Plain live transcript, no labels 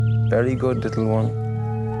Very good, little one.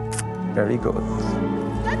 Very good.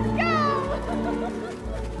 Let's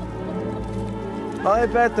go! I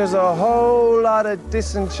bet there's a whole lot of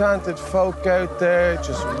disenchanted folk out there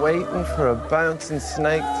just waiting for a bouncing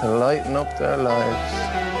snake to lighten up their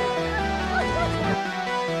lives.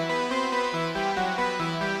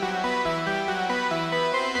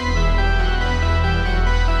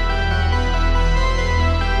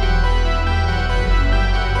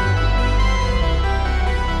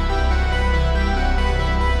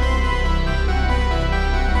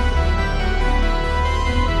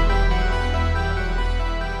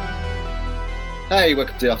 Hey,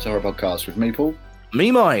 welcome to the After Horror Podcast with me, Paul.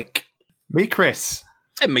 Me, Mike. Me, Chris.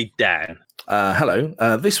 And me, Dan. Hello.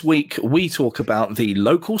 This week we talk about the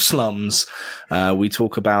local slums. We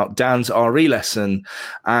talk about Dan's RE lesson,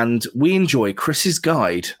 and we enjoy Chris's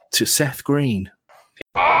guide to Seth Green.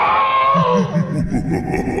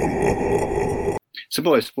 So,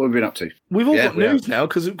 boys, what have we been up to? We've all got news now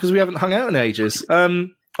because we haven't hung out in ages.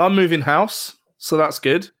 I'm moving house, so that's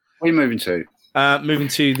good. Where are you moving to? Moving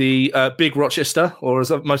to the Big Rochester, or as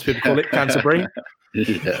most people call it, Canterbury.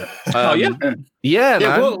 Yeah. Yeah,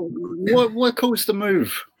 man. What caused the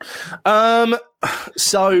move?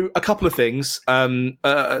 So a couple of things.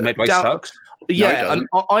 Medway sucks. Yeah, No, and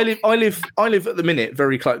I live at the minute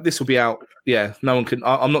very close. This will be out. Yeah, no one can.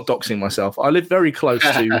 I'm not doxing myself. I live very close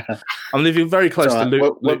to. I'm living very close to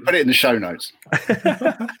Luton. We'll put it in the show notes.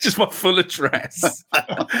 Just my full address.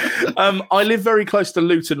 I live very close to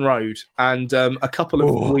Luton Road, and a couple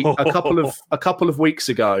of weeks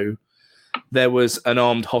ago, there was an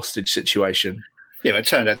armed hostage situation. Yeah, but it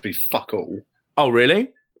turned out to be fuck all. Oh,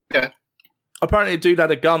 really? Yeah. Apparently, a dude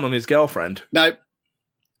had a gun on his girlfriend. No.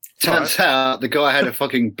 Turns out the guy had a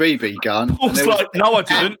fucking BB gun. Paul's like, no, I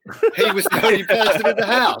didn't. He was the only person in the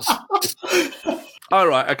house. Oh,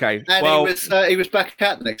 right, okay. And he was back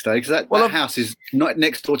out the next day because that house is not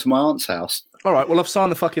next door to my aunt's house. All right, well, I've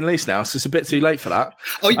signed the fucking lease now, so it's a bit too late for that.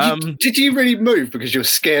 Oh, did you really move because you were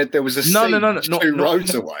scared there was a scene two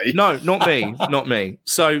roads away? No, not me, not me.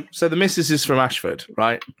 So the missus is from Ashford,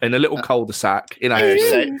 right, in a little cul-de-sac in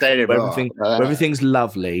Ashford, where everything's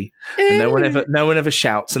lovely, and no one ever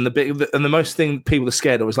shouts. And the most thing people are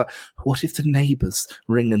scared of is like, what if the neighbours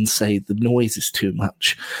ring and say the noise is too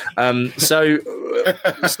much? So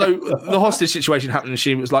the hostage situation happened, and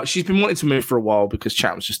she was like, she's been wanting to move for a while because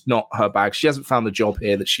Chatham's just not her bag. She hasn't found the job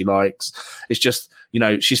here that she likes. It's just,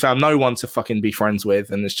 she's found no one to fucking be friends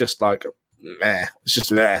with, and it's just like, it's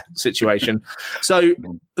just a situation. So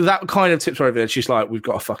that kind of tips her over there. She's like, we've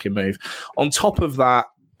got to fucking move. On top of that,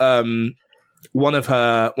 one of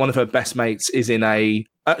her best mates is in a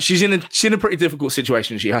she's in a pretty difficult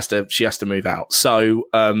situation. She has to move out. So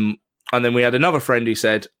and then we had another friend who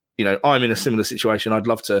said, I'm in a similar situation. I'd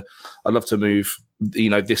love to move,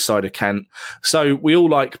 this side of Kent. So we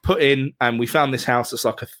all put in, and we found this house that's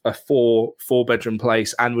like a four bedroom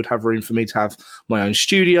place, and would have room for me to have my own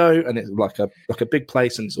studio, and it's like a big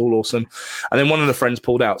place, and it's all awesome. And then one of the friends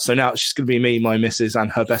pulled out, so now it's just going to be me, my missus,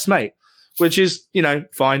 and her best mate, which is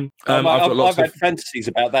fine. I've had fantasies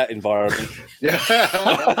about that environment.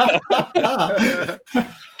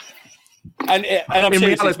 And I'm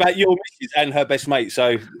serious, it's about your missus and her best mate.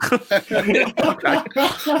 So,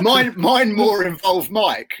 mine more involved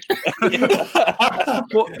Mike.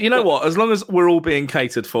 Well, you know what? As long as we're all being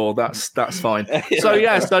catered for, that's fine. So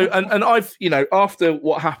yeah. So and I've after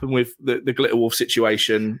what happened with the Glitterwolf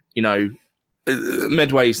situation,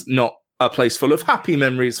 Medway's not a place full of happy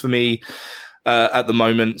memories for me at the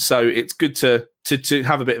moment. So it's good to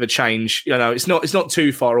have a bit of a change. It's not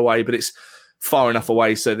too far away, but it's far enough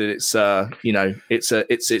away so that it's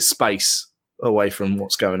it's space away from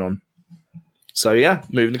what's going on. So yeah,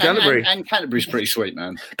 moving to Canterbury. And Canterbury's pretty sweet,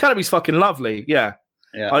 man. Canterbury's fucking lovely. Yeah.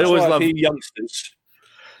 I always love youngsters.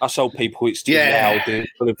 Us old people, it's too loud.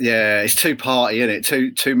 Yeah, it's too party, isn't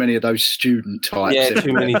it? Too many of those student types. Yeah,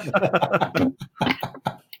 too many.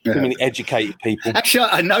 Too many educated people. Actually,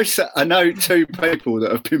 I know two people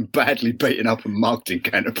that have been badly beaten up and mugged in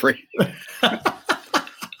Canterbury.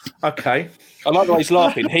 Okay. I like the way he's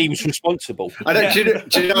laughing. He was responsible.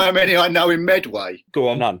 Do you know how many I know in Medway? Go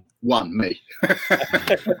on. None. One, me.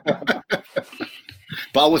 But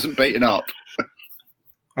I wasn't beaten up.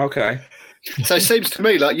 Okay. So it seems to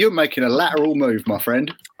me like you're making a lateral move, my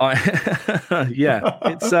friend. Yeah.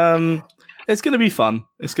 It's going to be fun.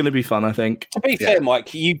 It's going to be fun, I think. To be fair,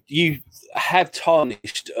 Mike, you have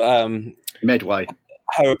tarnished Medway.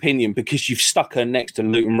 Her opinion because you've stuck her next to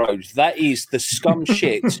Luton Road. That is the scum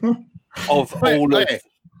shit of all of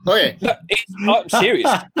Oh yeah, No, I'm serious.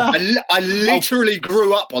 I literally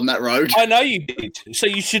grew up on that road. I know you did. So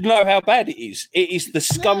you should know how bad it is. It is the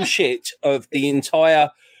scum shit of the entire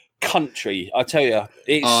country. I tell you,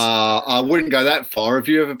 it's. I wouldn't go that far. Have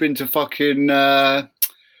you ever been to fucking? Where's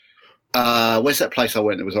that place I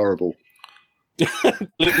went that was horrible?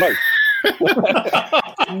 Luke Road.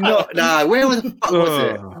 No. Where the fuck was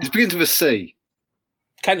it? It begins with a C.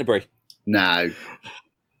 Canterbury. No.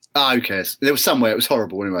 Oh, who cares? There was somewhere. It was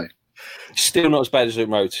horrible anyway. Still not as bad as Luke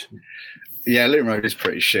Road. Yeah, Luton Road is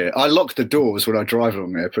pretty shit. I lock the doors when I drive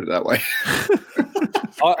along there, put it that way.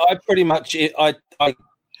 I pretty much I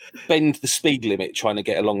bend the speed limit trying to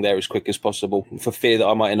get along there as quick as possible for fear that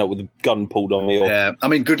I might end up with a gun pulled on me. Yeah, I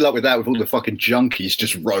mean, good luck with that with all the fucking junkies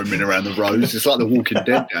just roaming around the roads. It's like The Walking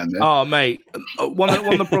Dead down there. Oh, mate, one of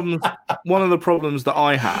the problems that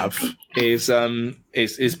I have is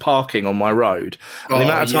parking on my road. And the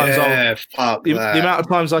amount of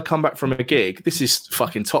times I come back from a gig. This is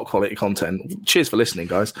fucking top quality content. Cheers for listening,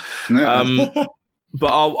 guys. Yeah. But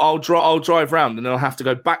I'll drive round and then I'll have to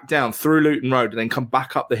go back down through Luton Road and then come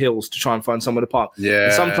back up the hills to try and find somewhere to park. Yeah.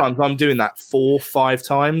 And sometimes I'm doing that 4-5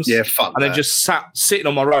 times. Yeah, fuck. And then just sitting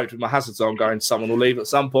on my road with my hazards on, going, someone will leave at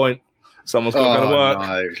some point. Someone's got to go to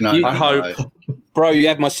work. No, I hope. Bro, you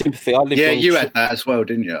had my sympathy. I lived on you had that as well,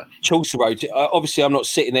 didn't you? Chaucer Road. Obviously, I'm not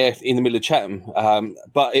sitting there in the middle of Chatham,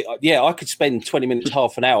 but I could spend 20 minutes,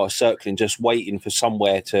 half an hour circling, just waiting for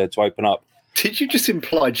somewhere to open up. Did you just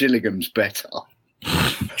imply Gillingham's better?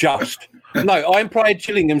 Just no, I implied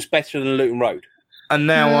Gillingham's better than Luton Road. And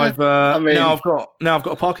now I've got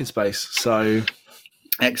a parking space. So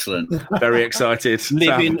excellent. Very excited.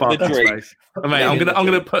 Living the dream. I mean, I'm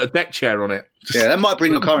gonna put a deck chair on it. Yeah, that might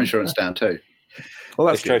bring your car insurance down too. Well,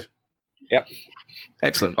 that's true. Yep.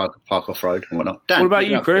 Excellent. Park off road and whatnot. Dan, what about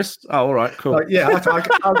you, Chris? Oh, all right, cool.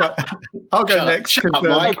 I'll go next.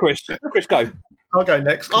 Chris, go. I'll go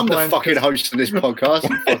next. I'm the fucking host of this podcast.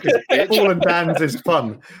 Paul and Dan's is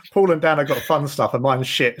fun. Paul and Dan have got fun stuff, and mine's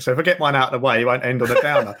shit. So if I get mine out of the way, it won't end on a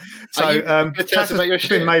downer. So Cass has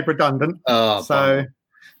been made redundant.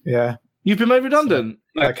 Yeah, you've been made redundant.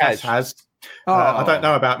 Cass has. I don't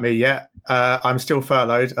know about me yet. I'm still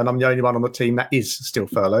furloughed, and I'm the only one on the team that is still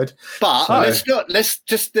furloughed. But let's put this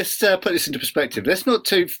into perspective. Let's not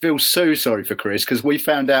feel so sorry for Chris because we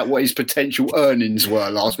found out what his potential earnings were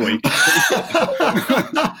last week.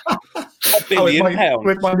 £1 billion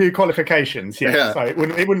with my new qualifications. Yeah. So it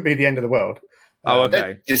wouldn't be the end of the world. Oh,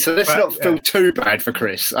 okay. So let's not feel too bad for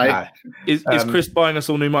Chris. No. Is Chris buying us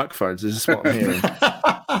all new microphones? Is this what I'm hearing?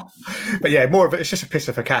 But yeah, more of it's just a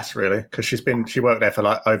pisser for Cass, really, because she worked there for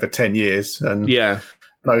like over 10 years. And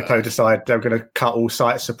Moto decided they were going to cut all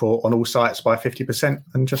site support on all sites by 50%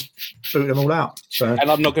 and just boot them all out. So,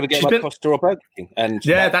 and I'm not going to get my Costa or Burger King. And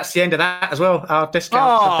that's the end of that as well. Our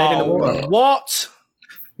discounts are dead in the water. What?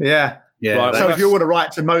 Yeah. Yeah. Right, so if you want to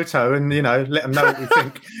write to Moto and let them know what you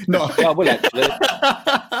think, I will actually.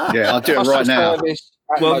 Yeah, I'll do it right now.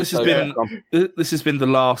 Well, this has been the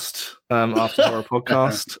last After Horror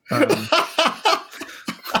podcast. Not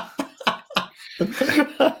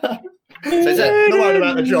worried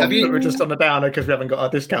about the job, but we're just on the downer because we haven't got our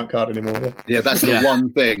discount card anymore. Yeah, that's the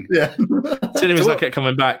one thing. Yeah. Cinemas not kept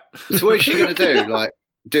coming back. So what is she going to do? Like,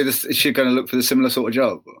 do this? Is she going to look for the similar sort of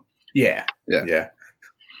job? Yeah.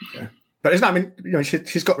 But it's not. I mean,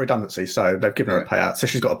 she's got redundancy, so they've given her a payout, so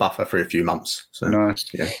she's got a buffer for a few months. So nice.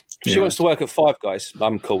 Yeah. She wants to work at Five Guys.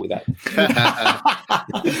 I'm cool with that.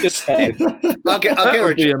 Just saying. I'll get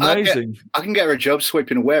her amazing. I can get her a job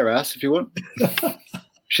sweeping a warehouse if you want.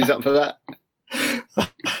 She's up for that.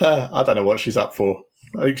 I don't know what she's up for.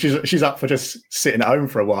 I think she's up for just sitting at home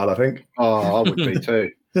for a while. I think. Oh, I would be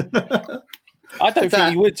too. I don't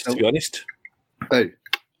think you would, to be honest. Who?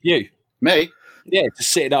 You? Me? Yeah, just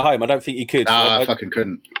sitting at home. I don't think you could. I fucking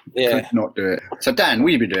couldn't. Yeah. Could not do it. So, Dan,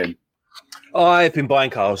 what have you been doing? I've been buying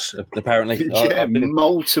cars, apparently. I've been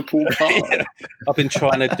multiple cars. I've been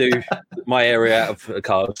trying to do my area out of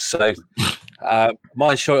cars. So,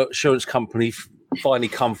 my insurance company finally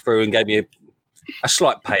come through and gave me a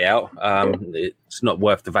slight payout. It's not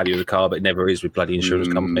worth the value of the car, but it never is with bloody insurance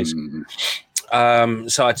companies.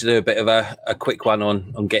 So I had to do a bit of a quick one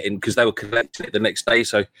on getting, because they were collecting it the next day.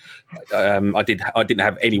 So I didn't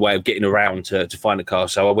have any way of getting around to find a car.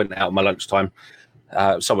 So I went out at my lunchtime.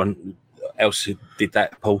 Someone else who did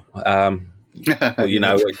that, Paul. Well, we'd like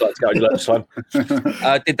to go at lunchtime.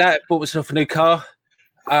 Did that, bought myself a new car.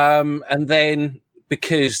 And then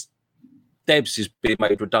because Debs is being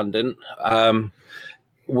made redundant,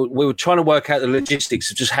 we were trying to work out the logistics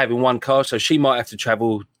of just having one car. So she might have to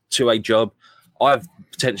travel to a job. I've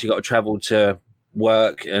potentially got to travel to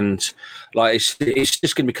work, and like it's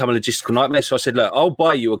just going to become a logistical nightmare. So I said, look, I'll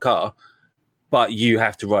buy you a car, but you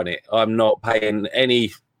have to run it. I'm not paying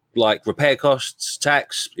any like repair costs,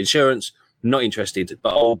 tax, insurance. Not interested,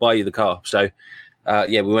 but I'll buy you the car. So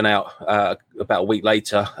we went out about a week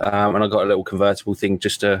later, and I got a little convertible thing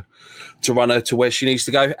just to run her to where she needs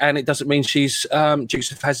to go. And it doesn't mean she's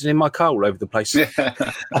Dukes of Hazzard in my car all over the place.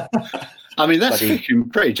 I mean, that's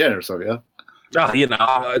pretty generous of you.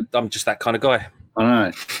 I'm just that kind of guy. I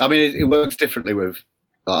know. I mean, it works differently with.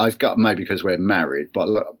 I've got maybe because we're married, but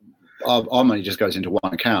look, our money just goes into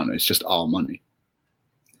one account. It's just our money.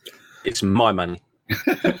 It's my money.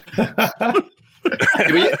 I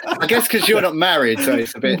guess because you're not married, so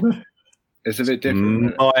it's a bit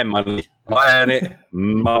different. My money, I earn it.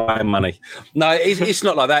 My money. No, it's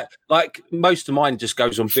not like that. Like most of mine just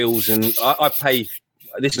goes on bills, and I pay.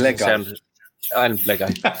 This Lego and Lego,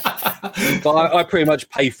 but I pretty much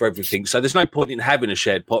pay for everything. So there's no point in having a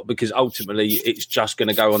shared pot because ultimately it's just going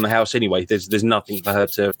to go on the house anyway. There's nothing for her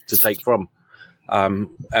to take from. And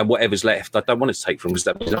whatever's left, I don't want to take from because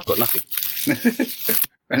that means I've got nothing.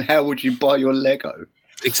 And how would you buy your Lego?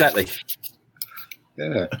 Exactly.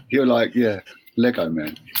 Yeah, you're like, Lego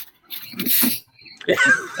man.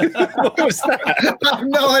 What was that? I have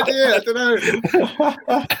no idea. I don't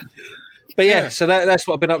know. But yeah, so that's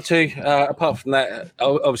what I've been up to. Apart from that,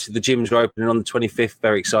 obviously the gyms are opening on the 25th.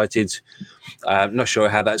 Very excited. Not sure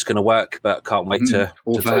how that's going to work, but can't wait to.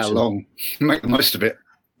 For how long? Make the most of it.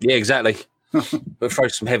 Yeah, exactly. But throw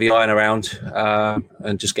some heavy iron around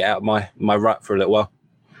and just get out of my rut for a little while.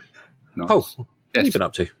 Nice. Oh, yeah, it's been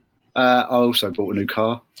up to. I also bought a new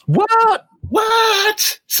car.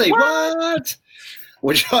 What? Say what?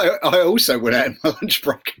 Which I also went out in my lunch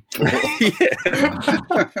break.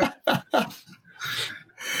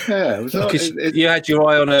 You had your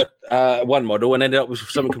eye on a one model and ended up with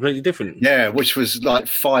something completely different. Yeah, which was like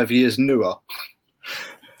 5 years newer.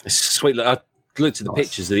 It's sweet. I looked at the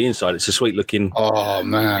pictures of the inside. It's a sweet looking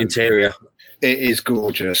interior. It is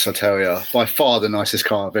gorgeous, I tell you. By far the nicest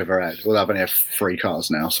car I've ever had. Well, I've only had 3 cars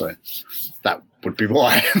now, so that would be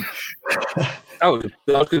why. Oh,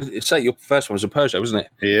 I was going to say your first one was a Peugeot, wasn't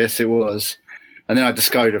it? Yes, it was. And then I had the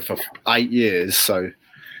Skoda for 8 years, so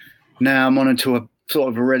now I'm on into a sort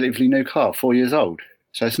of a relatively new car, 4 years old.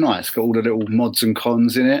 So it's nice. It's got all the little mods and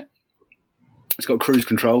cons in it. It's got cruise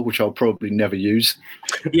control, which I'll probably never use.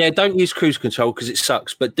 Yeah, don't use cruise control because it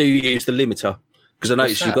sucks, but do use the limiter because I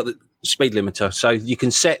noticed you've got the speed limiter. So you can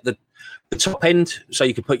set the top end so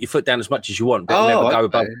you can put your foot down as much as you want, but never go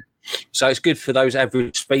above. So it's good for those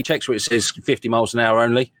average speed checks where it says 50 miles an hour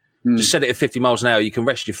only. Just set it at 50 miles an hour. You can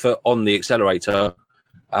rest your foot on the accelerator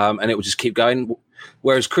and it will just keep going.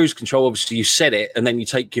 Whereas cruise control, obviously you set it and then you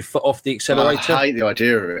take your foot off the accelerator. I hate the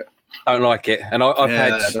idea of it. Don't like it. And I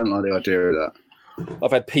don't like the idea of that.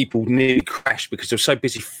 I've had people nearly crash because they're so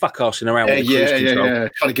busy fuck-assing around with the cruise control. Yeah,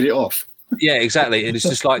 trying to get it off. Yeah, exactly. And it's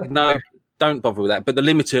just like, no, don't bother with that. But the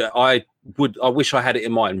limiter, I wish I had it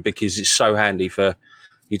in mind because it's so handy for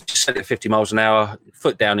you just set it at 50 miles an hour,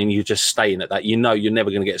 foot down, and you're just staying at that. You know you're never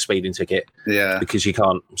going to get a speeding ticket. Yeah. Because you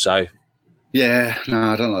can't. So. Yeah, no,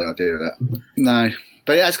 I don't like the idea of that. No.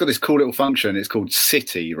 But it has got this cool little function. It's called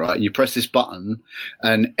City, right? You press this button,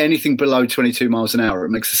 and anything below 22 miles an hour,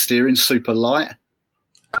 it makes the steering super light.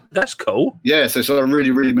 That's cool. Yeah, so it's like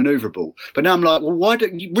really, really manoeuvrable. But now I'm like, well, why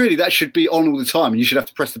don't you really? That should be on all the time. You should have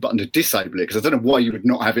to press the button to disable it because I don't know why you would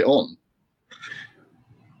not have it on.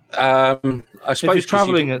 I suppose if you're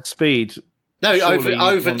traveling at speed. No,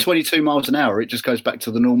 over 22 miles an hour, it just goes back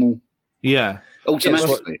to the normal. Yeah,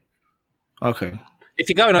 automatically. Okay. If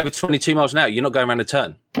you're going over 22 miles an hour, you're not going around a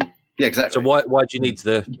turn. Yeah, exactly. So why do you need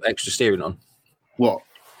the extra steering on? What?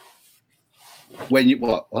 When you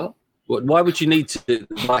what? Why would you need to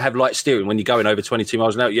have light steering when you're going over 22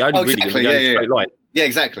 miles an hour? You're only really going to go in a straight line. Yeah,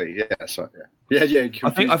 exactly. Yeah, that's right. Yeah.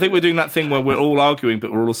 I think we're doing that thing where we're all arguing,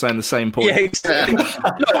 but we're all saying the same point. Yeah, exactly.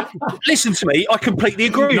 Look, listen to me. I completely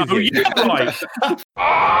agree with you. You're right.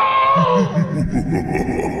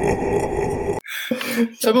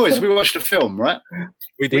 So, boys, we watched a film, right?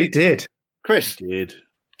 We did. Chris, did.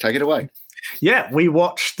 Take it away. Yeah, we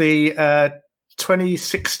watched the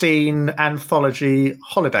 2016 anthology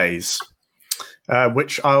Holidays,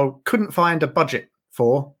 which I couldn't find a budget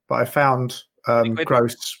for, but I found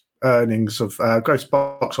gross earnings of gross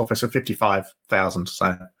box office of 55,000.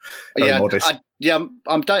 So modest.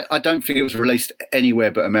 I don't think it was released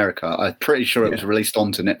anywhere but America. I'm pretty sure it was released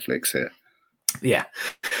onto Netflix here. Yeah.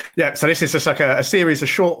 So this is just like a series of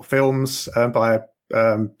short films by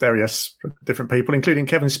various different people, including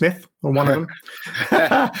Kevin Smith on one of them.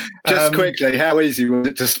 Just quickly, how easy was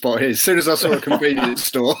it to spot his? As soon as I saw a convenience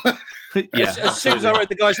store. Yeah. As soon as I read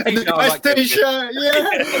the guy's t-shirt, I was like, t-shirt,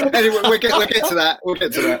 yeah. Anyway, we'll get to that. We'll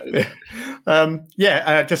get to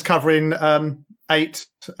that. Just covering 8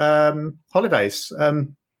 holidays.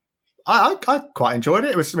 I quite enjoyed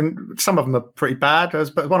it. It was some of them are pretty bad,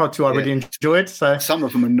 but 1 or 2 I really enjoyed. So some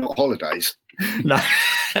of them are not holidays. No.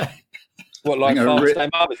 What, like Father's Day,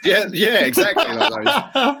 Mother's Day? Yeah, exactly like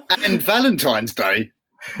those. And Valentine's Day.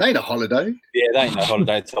 They ain't a holiday. Yeah, they ain't no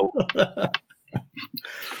holiday at all.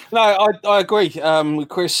 No, I agree with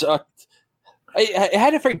Chris. It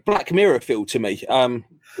had a very Black Mirror feel to me,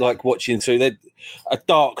 like watching through a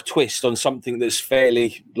dark twist on something that's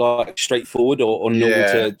fairly like straightforward or normal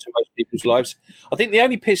to most people's lives. I think the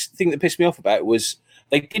only thing that pissed me off about it was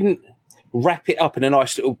they didn't wrap it up in a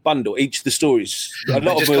nice little bundle. Each of the stories, a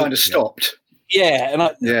lot just kind of stopped. Yeah, and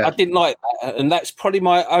I didn't like that, and that's probably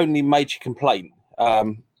my only major complaint.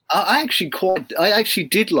 I actually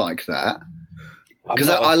did like that because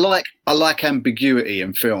I like ambiguity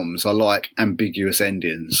in films. I like ambiguous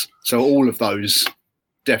endings, so all of those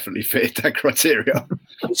definitely fit that criteria.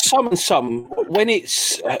 Some when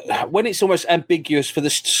it's almost ambiguous for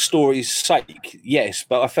the story's sake, yes,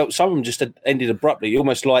 but I felt some of them just ended abruptly,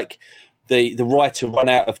 almost like the writer run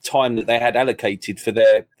out of time that they had allocated for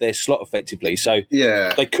their slot effectively. So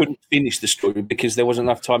they couldn't finish the story because there wasn't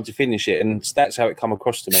enough time to finish it, and that's how it come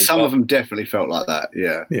across to me. Some of them definitely felt like that.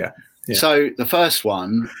 Yeah. So the first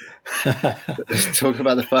one, let's talk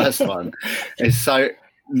about the first one.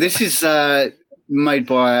 This is made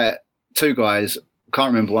by 2 guys.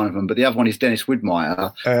 Can't remember one of them, but the other one is Dennis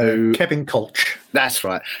Widmeyer. Kevin Kolch. That's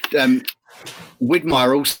right.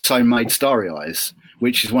 Widmeyer also made Starry Eyes,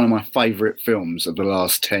 which is one of my favourite films of the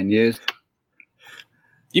last 10 years.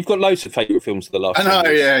 You've got loads of favourite films of the last 10 years. I know,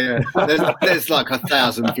 yeah. There's like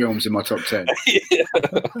 1,000 films in my top 10.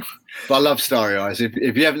 But I love Starry Eyes.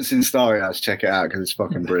 If you haven't seen Starry Eyes, check it out because it's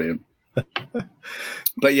fucking brilliant.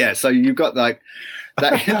 But yeah, so you've got like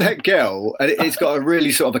that girl, and it's got a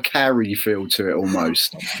really sort of a Carrie feel to it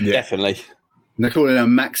almost. Yeah. Definitely. And they're calling her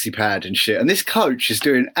maxi pad and shit. And this coach is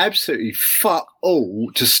doing absolutely fuck all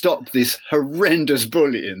to stop this horrendous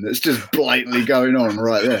bullying that's just blatantly going on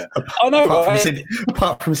right there. I know.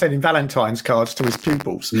 Apart from sending Valentine's cards to his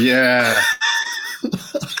pupils. Yeah.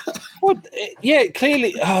 Well, yeah,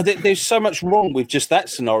 clearly there's so much wrong with just that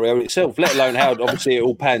scenario itself, let alone how obviously it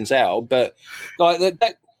all pans out. But like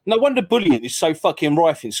that, no wonder bullying is so fucking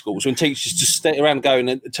rife in schools when teachers just stay around going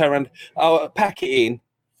and turn around, pack it in,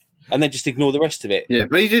 and then just ignore the rest of it. Yeah,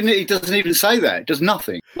 but he doesn't even say that. He does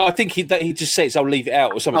nothing. No, I think he just says, "I'll leave it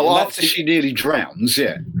out" or something. Oh, after she nearly drowns,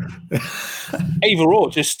 yeah. Either or,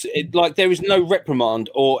 just like there is no reprimand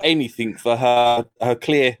or anything for her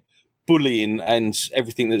clear bullying and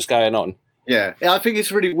everything that's going on. Yeah, I think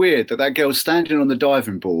it's really weird that girl's standing on the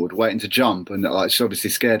diving board waiting to jump, and like she's obviously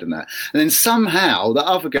scared and that. And then somehow the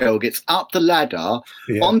other girl gets up the ladder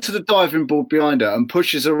onto the diving board behind her and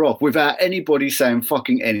pushes her off without anybody saying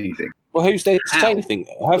fucking anything. Well, who's there to say anything?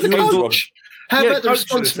 How about the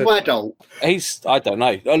responsible adult? I don't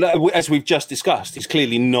know. As we've just discussed, he's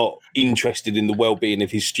clearly not interested in the well-being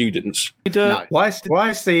of his students. No. Why is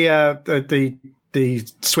the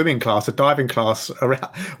swimming class, the diving class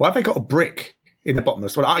around? Why have they got a brick in the bottom of the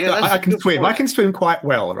swim? I can swim. Point. I can swim quite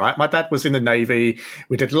well, right? My dad was in the Navy.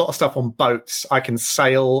 We did a lot of stuff on boats. I can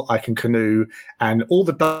sail, I can canoe, and all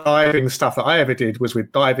the diving stuff that I ever did was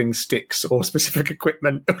with diving sticks or specific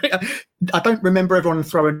equipment. I don't remember everyone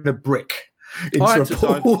throwing a brick into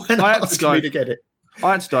a pool and asking me to get it.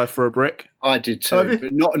 I had to dive for a brick. I did too,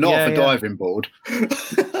 but not off a diving board.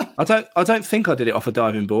 I don't think I did it off a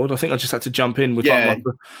diving board. I think I just had to jump in with my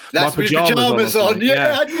pajamas on.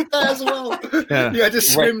 Yeah, I did that as well. You had to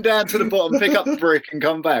swim down to the bottom, pick up the brick, and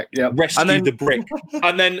come back. Yeah, rescue the brick,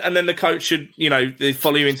 and then the coach should they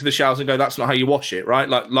follow you into the showers and go, "That's not how you wash it, right?"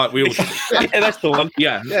 Like we all. That's the one.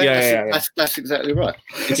 Yeah. That's exactly right.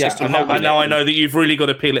 And now I know that you've really got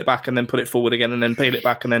to peel it back and then put it forward again, and then peel it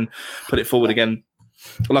back and then put it forward again.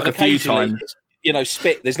 Like a few times,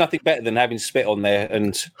 spit. There's nothing better than having spit on there,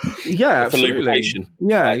 and absolutely. Lubrication.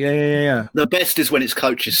 Yeah. The best is when it's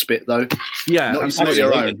coach's spit, though. Yeah, not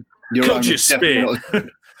your own. Coach's spit.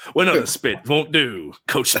 We're not a spit. Won't do.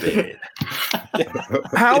 Coach spit.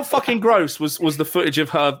 How fucking gross was the footage of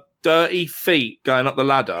her dirty feet going up the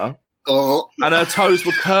ladder? And her toes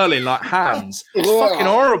were curling like hands. It's fucking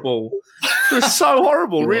horrible. It was so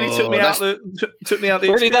horrible. Really took me out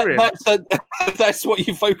the experience. That's what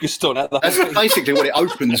you focused on. That's basically what it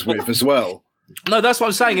opens with as well. No, that's what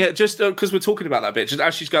I'm saying. It just because we're talking about that bit. Just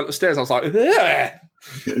as she's going up the stairs, I was like,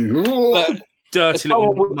 dirty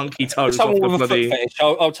little monkey toes off the bloody.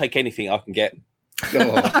 I'll take anything I can get.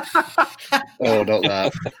 Oh, not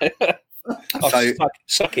that.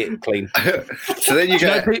 Suck it clean. So then you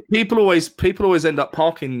get people always end up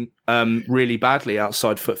parking really badly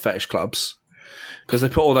outside foot fetish clubs because they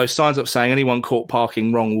put all those signs up saying anyone caught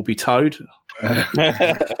parking wrong will be towed.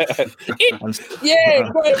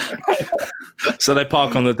 So they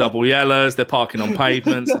park on the double yellows, they're parking on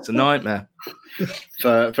pavements. It's a nightmare.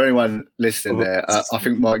 For anyone listening there, I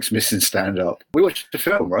think Mike's missing stand up. We watched the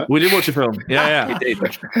film, right? We did watch a film. Yeah. We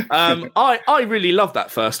did. I really loved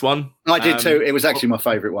that first one. I did too. It was actually my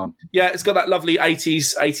favourite one. Yeah, it's got that lovely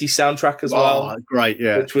 80s soundtrack as well. Oh, great,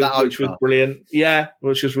 yeah. Which was brilliant. Yeah,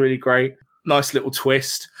 which was really great. Nice little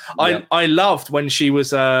twist. Yeah. I loved when she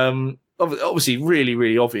was obviously really,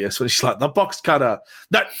 really obvious when she's like, the box cutter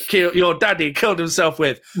that your daddy killed himself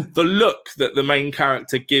with. The look that the main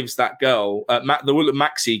character gives that girl, the look that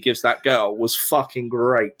Maxie gives that girl was fucking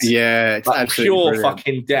great. Yeah, it's like pure brilliant.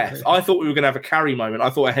 Fucking death. I thought we were going to have a Carrie moment. I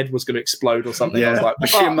then her head was going to explode or something. Yeah. I was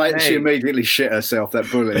like, she immediately shit herself, that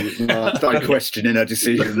bully. Started questioning her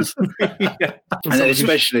decisions. Yeah. And then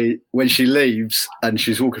especially when she leaves and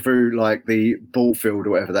she's walking through like the ball field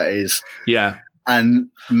or whatever that is. Yeah. And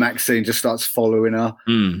Maxine just starts following her.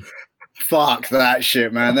 Fuck that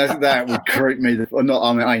shit, man. That would creep me.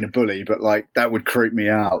 I ain't a bully, but like that would creep me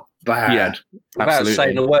out bad. Yeah, without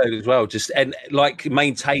saying a word as well. Just and like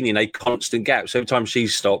maintaining a constant gap. So every time she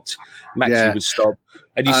stopped, Maxine would stop,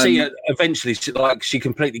 and you see her eventually. She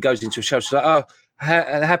completely goes into a shell. She's like, "Oh,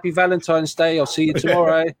 happy Valentine's Day. I'll see you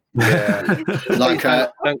tomorrow." Yeah, like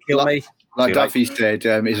don't kill me. Like Duffy said,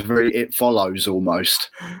 it's very It Follows almost.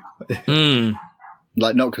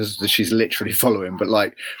 Like, not because she's literally following, but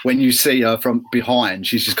like when you see her from behind,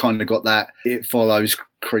 she's just kind of got that It Follows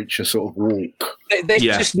creature sort of walk. There's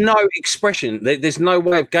just no expression. There's no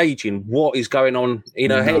way of gauging what is going on in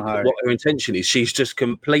her head, what her intention is. She's just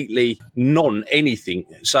completely non-anything.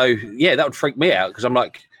 So, yeah, that would freak me out because I'm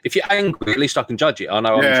like, if you're angry, at least I can judge it. I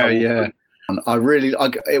know I'm in trouble. Yeah.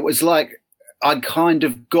 It was like I kind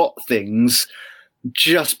of got things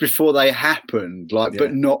just before they happened,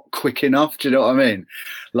 but not quick enough. Do you know what I mean?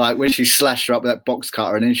 Like when she slashed her up with that box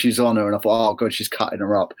cutter and then she's on her and I thought, oh God, she's cutting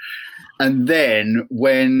her up. And then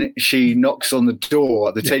when she knocks on the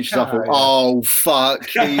door, the teacher's like, oh, fuck,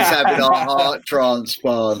 he's having a heart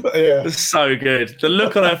transplant. Yeah. It's so good. The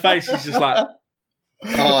look on her face is just like...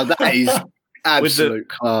 Oh, that is absolute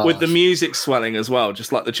class. With the music swelling as well,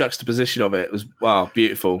 just like the juxtaposition of it was, wow,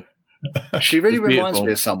 beautiful. She really reminds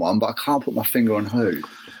me of someone, but I can't put my finger on who.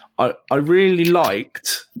 I really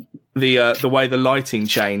liked the way the lighting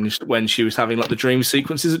changed when she was having like the dream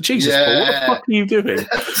sequences. Jesus, Paul, what the fuck are you doing?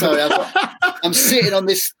 Sorry, I'm sitting on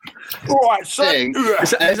this thing. Is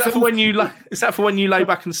that for when you lay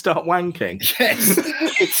back and start wanking? Yes.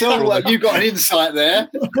 It's all like you got an insight there.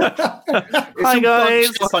 Hi guys.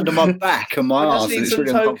 Up under my back and my arse. I just need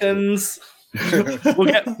some tokens.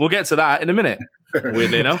 We'll get to that in a minute.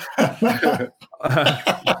 Weirdly enough.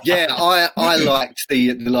 Yeah, I liked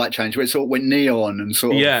the light change where it sort of went neon and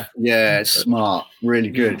sort of it's smart, really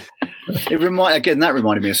good. That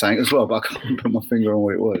reminded me of something as well, but I can't put my finger on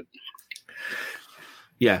what it was.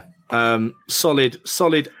 Yeah. Solid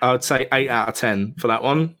I would say 8 out of 10 for that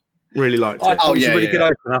one. Really liked it. It was a really good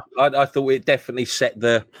opener. I thought it definitely set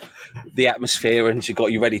the atmosphere and she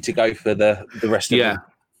got you ready to go for the rest of it.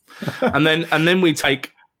 And then we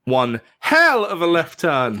take one hell of a left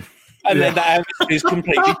turn. And then the atmosphere is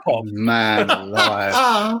completely popped. Man alive.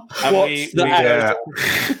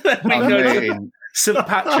 St.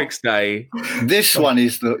 Patrick's Day. This one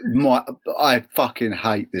is I fucking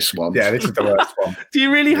hate this one. Yeah, this is the worst one. Do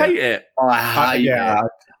you really hate it? I hate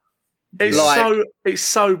it. It's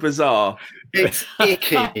so bizarre. It's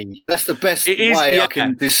icky. That's the best way I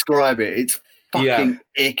can describe it. It's fucking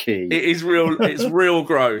icky. It is real. It's real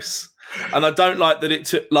gross. And I don't like that it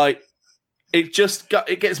took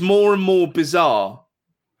it gets more and more bizarre.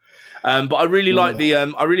 But I really like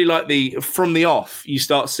the from the off you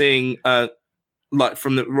start seeing like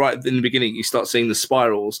from the right in the beginning you start seeing the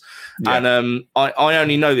spirals. And I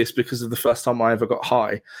only know this because of the first time I ever got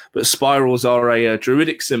high, but spirals are a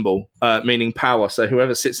druidic symbol meaning power. So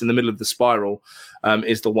whoever sits in the middle of the spiral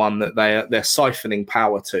is the one that they're siphoning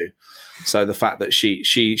power to. So the fact that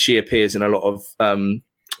she appears in a lot of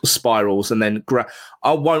spirals and then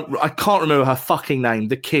I can't remember her fucking name.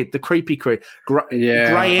 The kid, the creepy kid, Grainne.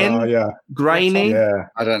 Yeah,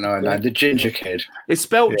 I don't know her name. The ginger kid. It's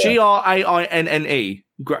spelled Grainne.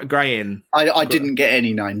 Grainne. I didn't get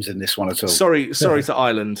any names in this one at all. Sorry to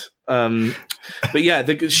Ireland. But yeah,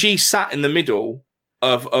 she sat in the middle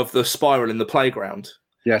of the spiral in the playground.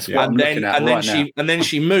 Yes, and then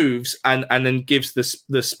she moves and then gives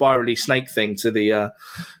the spirally snake thing to the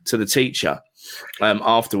teacher.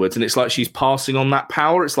 afterwards, and it's like she's passing on that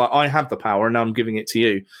power. It's like, I have the power and now I'm giving it to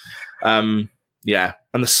you. Yeah,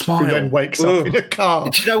 and the smile. Who then wakes up in a car.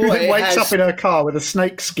 Do you know what? Wakes up in her car with a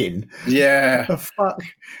snake skin. Yeah. The fuck.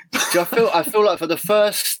 I feel like for the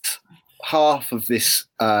first half of this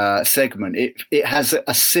segment, it has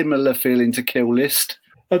a similar feeling to Kill List.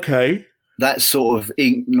 Okay. That sort of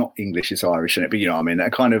not English, it's Irish in it, but you know what I mean.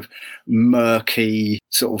 That kind of murky,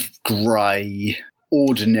 sort of grey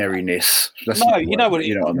ordinariness. You know what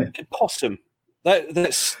I mean. Possum.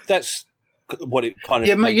 That's what it kind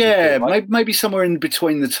of maybe somewhere in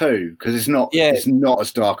between the two, because it's not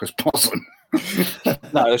as dark as Possum.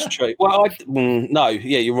 No, that's true. Well,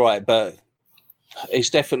 you're right, but it's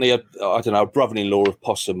definitely a brother-in-law of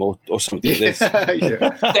Possum or something. Second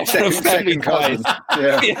cousin.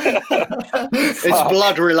 Yeah. It's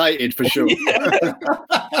blood related for sure.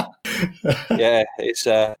 Yeah, it's.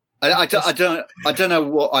 I don't know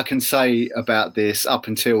what I can say about this up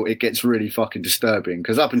until it gets really fucking disturbing,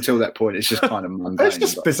 because up until that point it's just kind of mundane. It's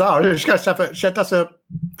just bizarre. She does a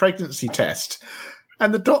pregnancy test,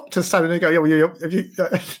 and the doctor's saying, they go,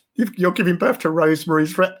 you're giving birth to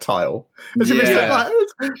Rosemary's reptile. There's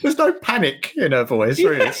no panic in her voice,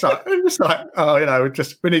 really. It's like, we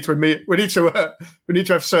need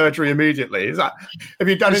to have surgery immediately. Is that? Have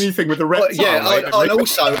you done anything with the reptile? And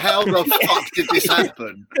also, how the fuck did this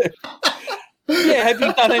happen? Yeah, have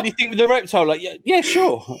you done anything with the reptile? Like, yeah,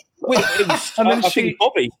 sure. I think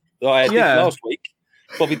Bobby that I did last week.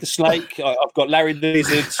 Bobby the snake. I've got Larry the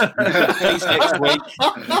lizard. He's next week.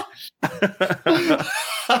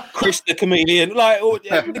 Chris the chameleon. Like, which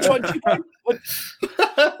one do you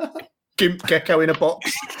Gimp gecko in a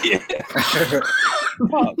box. Yeah.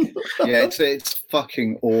 It's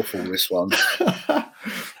fucking awful, this one.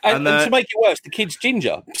 And to make it worse, the kid's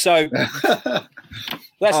ginger. So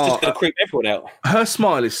that's just going to creep everyone out. Her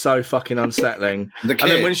smile is so fucking unsettling. And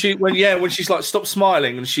then when she's like, stop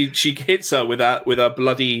smiling, and she hits her with a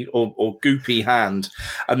bloody or goopy hand,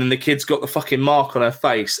 and then the kid's got the fucking mark on her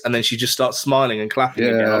face, and then she just starts smiling and clapping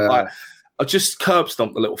again. I'm like, I just curb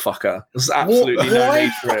stomped the little fucker. There's absolutely no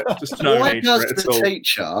need for it. Just no need for it at all. Why does the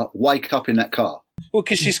teacher wake up in that car? Well,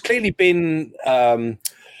 because she's clearly been had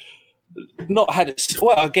a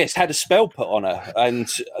spell put on her, and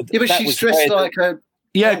but she's dressed like a.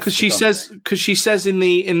 Yeah, because she says in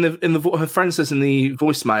the her friend says in the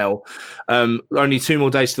voicemail, only 2 more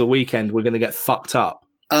days to the weekend, we're going to get fucked up.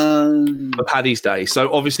 For Paddy's Day. So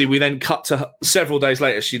obviously we then cut to several days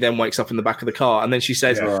later. She then wakes up in the back of the car, and then she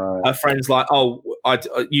says, her friend's like, "Oh,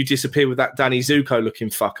 you disappear with that Danny Zuko looking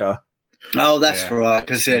fucker." Oh, that's right.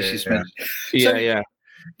 Because she's mentioned. Yeah.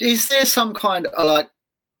 Is there some kind of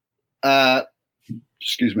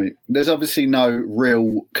excuse me? There's obviously no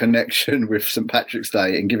real connection with St. Patrick's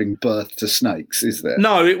Day and giving birth to snakes, is there?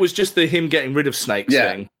 No, it was just him getting rid of snakes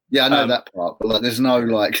thing. Yeah, I know that part, but there's no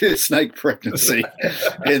snake pregnancy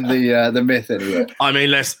in the myth anyway. I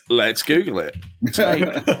mean, let's Google it. Snake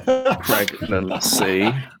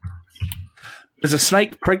pregnancy. There's a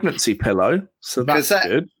snake pregnancy pillow, so that's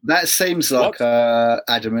good. That seems like a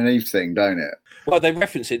Adam and Eve thing, don't it? Well, they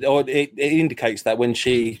reference it, or it indicates that when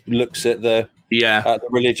she looks at the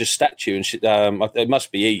religious statue, and it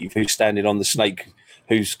must be Eve who's standing on the snake,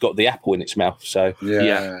 who's got the apple in its mouth. So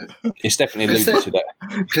it's definitely alluded to that.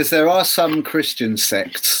 Because there are some Christian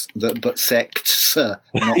sects that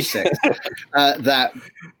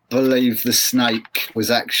believe the snake was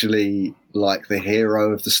actually like the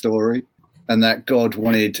hero of the story, and that God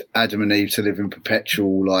wanted Adam and Eve to live in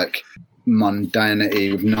perpetual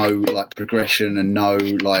mundanity with no progression and no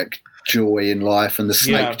joy in life, and the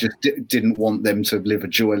snake just didn't want them to live a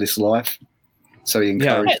joyless life. So he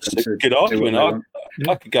encouraged them to good argument.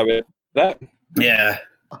 I could go with that. Yeah.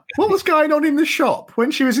 What was going on in the shop when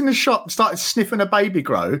she was in the shop? Started sniffing a baby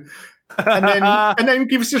grow, and then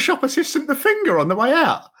gives the shop assistant the finger on the way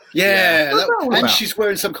out. Yeah, and she's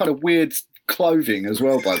wearing some kind of weird clothing as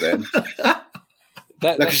well by then.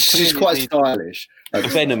 She's quite stylish.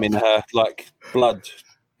 Venom in her, blood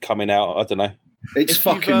coming out. I don't know. It's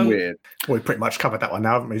fucking weird. We pretty much covered that one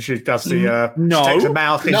now, haven't we? She does the takes her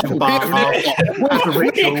mouth into the bath. The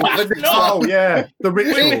ritual. Oh yeah, the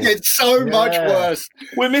ritual. It's so much worse.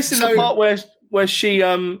 We're missing the part where she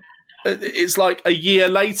it's like a year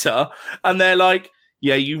later, and they're like,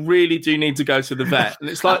 "Yeah, you really do need to go to the vet," and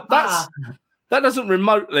it's like that doesn't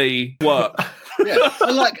remotely work. Yeah,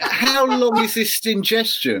 and how long is this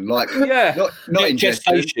ingestion? Not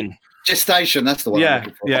ingestion. Gestation, that's the one.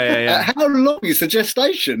 Yeah. How long is the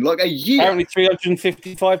gestation? A year? Only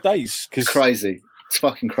 355 days. Crazy. It's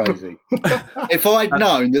fucking crazy. If I'd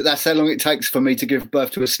known that that's how long it takes for me to give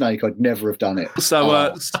birth to a snake, I'd never have done it.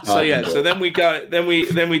 So then we go. Then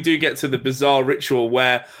we do get to the bizarre ritual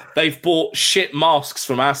where they've bought shit masks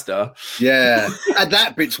from Asda. Yeah, and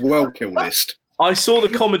that bit's well kill list. I saw the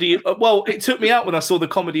comedy. Well, it took me out when I saw the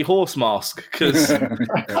comedy horse mask because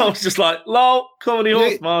I was just like, "Lol, comedy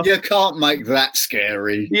horse mask." You can't make that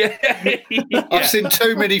scary. Yeah. I've seen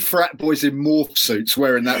too many frat boys in morph suits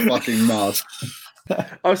wearing that fucking mask.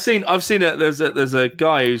 I've seen it. There's a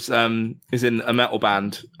guy who's in a metal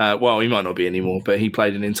band. Well, he might not be anymore, but he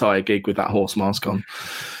played an entire gig with that horse mask on.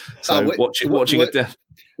 So watching a death.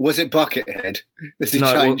 Was it Buckethead? Has he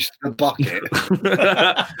changed the bucket?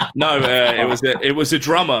 No, it was a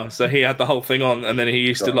drummer, so he had the whole thing on, and then he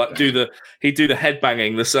used to do the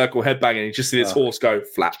headbanging, the circle headbanging. You just see this horse go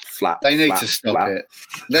flap, flap. They need flap, to stop flap. it.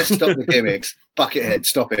 Let's stop the gimmicks. Buckethead,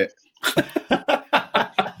 stop it.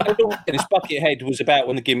 This Buckethead was about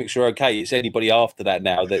when the gimmicks were okay. It's anybody after that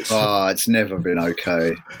now that's. Oh, it's never been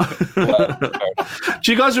okay.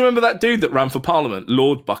 Do you guys remember that dude that ran for Parliament,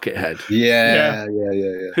 Lord Buckethead? Yeah.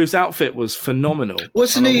 Whose outfit was phenomenal.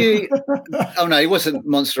 Wasn't he? Oh no, he wasn't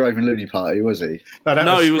Monster Over Looney Party, was he?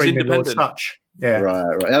 No, he was independent. Touch. Yeah.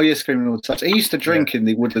 Right. Oh yeah, Screaming Lord Touch. He used to drink in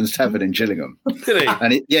the Woodlands Tavern in Gillingham. Did he?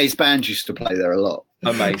 And his band used to play there a lot.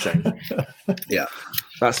 Amazing. Yeah.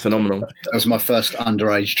 That's phenomenal. That was my first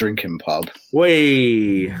underage drinking pub.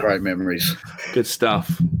 Whee! Great memories. Good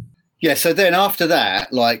stuff. Yeah, so then after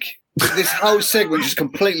that, like, this whole segment just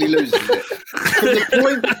completely loses it.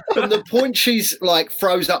 From the point she's, like,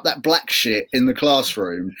 throws up that black shit in the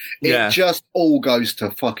classroom, it just all goes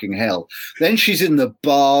to fucking hell. Then she's in the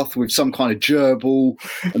bath with some kind of gerbil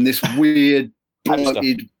and this weird,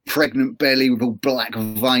 bloated, pregnant belly with all black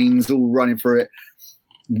veins all running through it.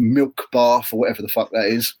 Milk bath or whatever the fuck that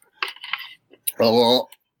is.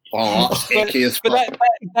 Icky as fuck. But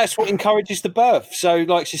that's what encourages the birth. So,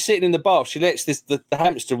 like, she's sitting in the bath, she lets the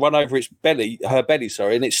hamster run over her belly,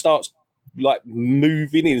 and it starts like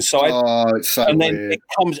moving inside. Oh, it's so and then weird. it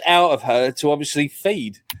comes out of her to obviously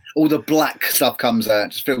feed. All the black stuff comes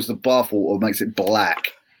out, just fills the bath water, makes it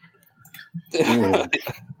black.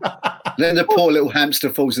 Then the poor little hamster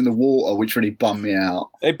falls in the water, which really bummed me out.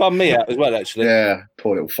 It bummed me out as well, actually. Yeah,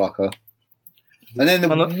 poor little fucker. And then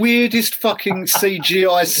the weirdest fucking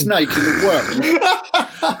CGI snake in the world.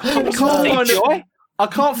 I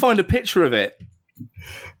can't find a picture of it.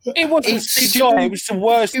 It wasn't CGI. It was the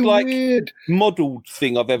worst, weird model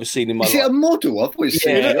thing I've ever seen in my life. Is it a model? I've always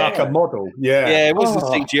seen it like a model. Yeah. Yeah, it wasn't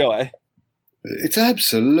CGI. It's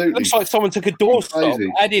absolutely. It looks like someone took a doorstop,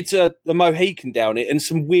 added a Mohican down it, and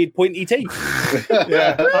some weird pointy teeth.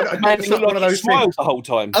 Yeah, it looked like he smiled the whole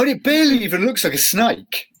time. Oh, it barely even looks like a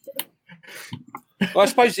snake. Well, I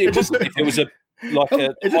suppose it wasn't if it was a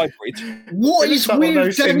hybrid. What is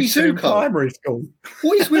with Danny Zuko? Primary school.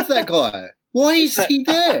 What is with that guy? Why is he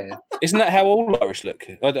there? Isn't that how all Irish look?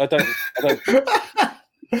 I don't.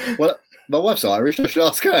 Well, my wife's Irish. I should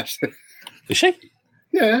ask her. Is she?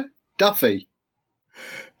 Yeah, Duffy.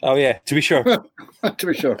 Oh yeah, to be sure. To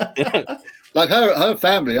be sure. Like her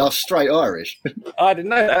family are straight Irish. I didn't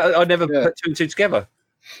know. I never put two and two together.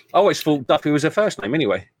 I always thought Duffy was her first name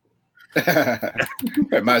anyway.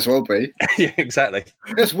 It might as well be. Yeah, exactly.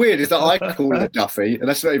 That's weird is that I call her Duffy, and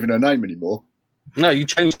that's not even her name anymore. No, you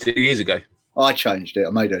changed it years ago. I changed it. I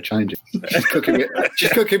made her change it. She's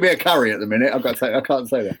cooking me a curry at the minute. I can't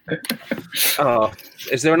say that. Oh,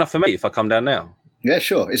 is there enough for me if I come down now? Yeah,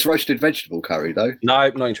 sure. It's roasted vegetable curry, though. No,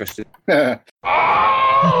 not interested.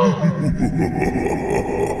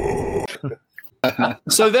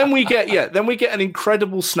 So then we get an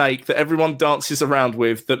incredible snake that everyone dances around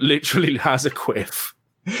with that literally has a quiff.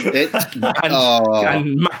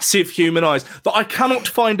 And massive human eyes that I cannot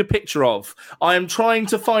find a picture of. I am trying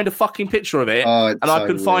to find a fucking picture of it, and I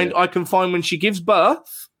can find when she gives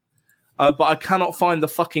birth, but I cannot find the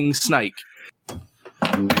fucking snake.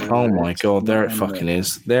 Oh my god! There it fucking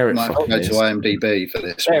is. There it fucking is. Go to IMDb for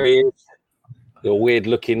this. There he is. You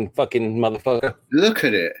weird-looking fucking motherfucker. Look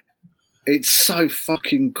at it. It's so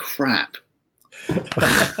fucking crap.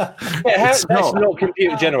 That's not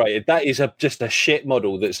computer generated. That is just a shit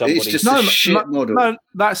model that somebody. It's just a shit model. No,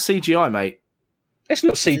 that's CGI, mate. It's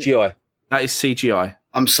not CGI. That is CGI.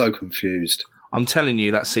 I'm so confused. I'm telling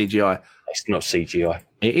you, that's CGI. It's not CGI.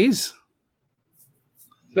 It is.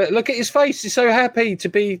 Look at his face. He's so happy to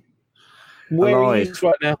be where he is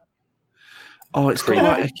right now. Oh, it's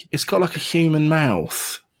got like a human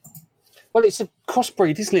mouth. Well, it's a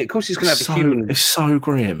crossbreed, isn't it? Of course, he's going to have a human. It's so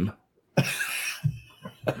grim.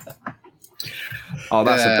 Oh,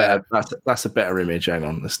 that's a better image. Hang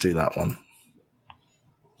on, let's do that one.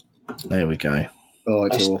 There we go. Oh,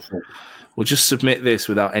 it's awful. We'll just submit this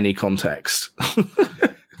without any context.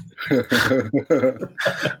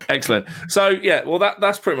 Excellent. So yeah, well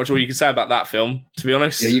that's pretty much all you can say about that film, to be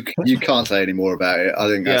honest. Yeah, you can't say any more about it. I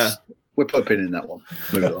think we'll put a pin in that one.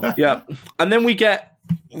 Yeah, and then we get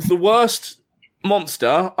the worst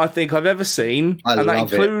monster I think I've ever seen, and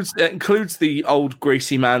that includes the old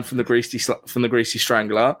greasy man from the Greasy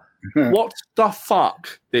Strangler. What the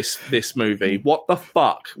fuck? This movie? What the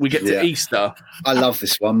fuck? We get to Easter. I love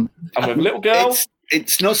this one. I'm with a little girl.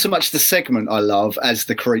 It's not so much the segment I love as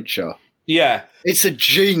the creature. Yeah, it's a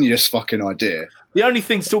genius fucking idea. The only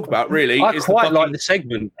thing to talk about, really, I quite like the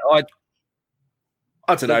segment.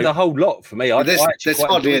 I don't know the whole lot for me. There's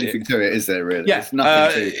hardly anything to it, is there? Really? Yeah. There's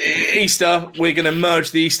nothing to it. Easter. We're going to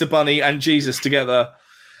merge the Easter Bunny and Jesus together.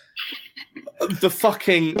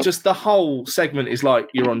 The whole segment is like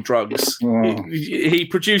you're on drugs. Oh. He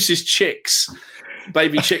produces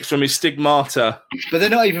baby chicks from his stigmata. But they're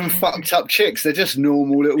not even fucked up chicks. They're just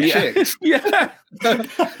normal little chicks. Yeah.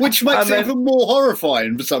 Which makes it even more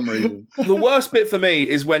horrifying for some reason. The worst bit for me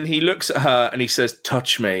is when he looks at her and he says,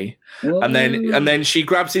 "Touch me." And then she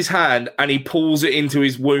grabs his hand and he pulls it into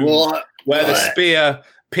his wound where the spear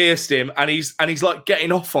pierced him, and he's like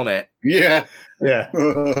getting off on it. Yeah. Yeah.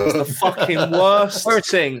 It's the fucking worst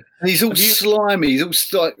thing. And he's all slimy, he's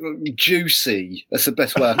all juicy. That's the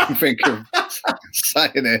best way I can think of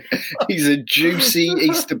saying it. He's a juicy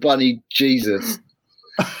Easter Bunny Jesus.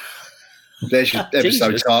 There's your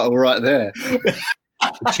episode title right there.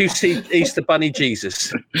 Juicy Easter Bunny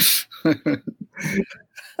Jesus.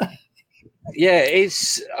 Yeah,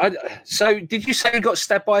 so did you say he got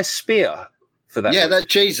stabbed by a spear for that? Yeah, that's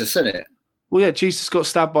Jesus, isn't it? Well, yeah, Jesus got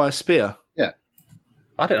stabbed by a spear. Yeah.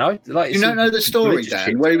 I don't know. Like, you don't know the story,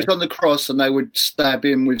 Dan, where he was on the cross and they would stab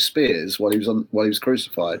him with spears while he was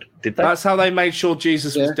crucified. Did they? That's how they made sure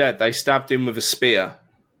Jesus was dead. They stabbed him with a spear.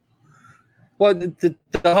 Well, the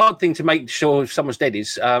hard thing to make sure someone's dead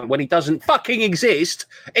is when he doesn't fucking exist,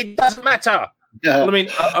 it doesn't matter. Well, I mean,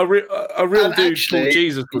 a real dude called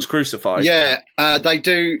Jesus was crucified. Yeah, they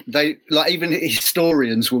do. They even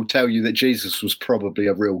historians will tell you that Jesus was probably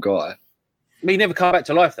a real guy. He never came back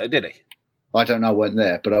to life, though, did he? I don't know. I wasn't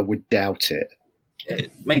there, but I would doubt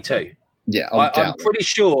it. Me too. Yeah, I'm pretty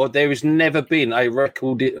sure there has never been a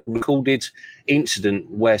recorded incident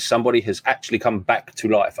where somebody has actually come back to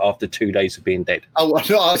life after 2 days of being dead. Oh,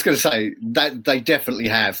 I was going to say that they definitely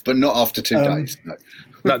have, but not after 2 days.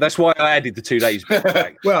 No, that's why I added the 2 days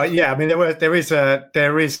back. Well, yeah, I mean, there is a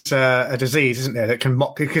disease, isn't there, that can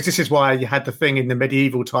mock, because this is why you had the thing in the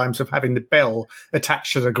medieval times of having the bell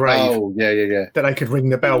attached to the grave. Oh, yeah. That they could ring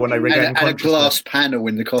the bell when they regained consciousness. And a glass panel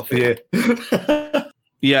in the coffin. Yeah.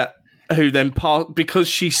 Yeah. Who then, because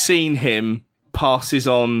she's seen him, passes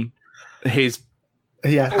on his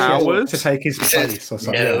powers to take his place or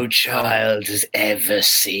something. No child has ever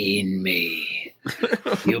seen me.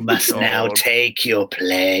 You must now take your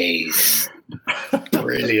place.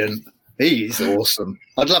 Brilliant. He's awesome.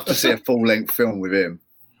 I'd love to see a full-length film with him.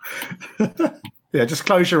 Yeah, just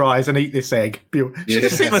close your eyes and eat this egg. She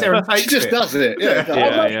just sits there and takes She just does it. Yeah.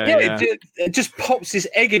 It just pops this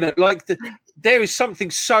egg in it. Like there is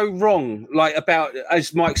something so wrong, like about,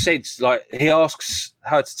 as Mike said, like he asks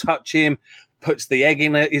her to touch him, puts the egg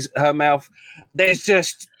in her mouth. There's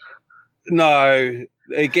just no.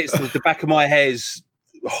 It gets the back of my hairs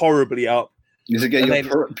horribly up. You should get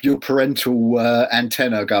your parental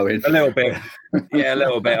antenna going. A little bit. Yeah, a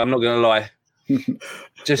little bit. I'm not going to lie.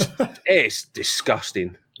 It's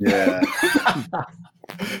disgusting. Yeah.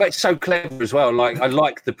 But it's so clever as well. Like I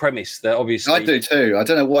like the premise that obviously I do too. I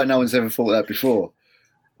don't know why no one's ever thought that before.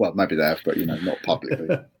 Well, maybe they have, but not publicly.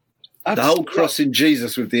 The whole crossing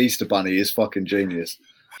Jesus with the Easter Bunny is fucking genius.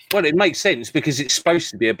 Well, it makes sense because it's supposed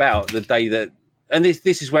to be about the day that, and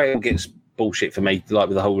this is where it gets bullshit for me, like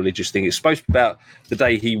with the whole religious thing. It's supposed to be about the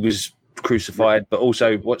day he was crucified, but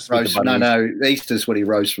also Easter's when he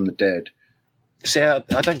rose from the dead. See, I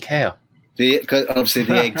don't care. Obviously,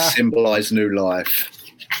 the eggs symbolise new life.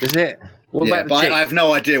 Is it? What about the I have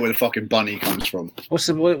no idea where the fucking bunny comes from. Where's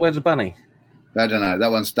the bunny? I don't know.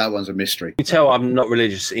 That one's a mystery. You tell I'm not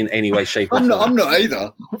religious in any way, shape, or form. I'm not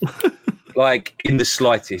either. Like in the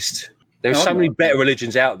slightest. There are so many better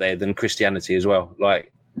religions out there than Christianity as well.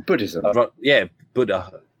 Like Buddhism.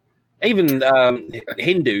 Buddha. Even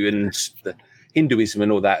Hindu and Hinduism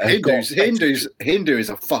and all that. Hindu is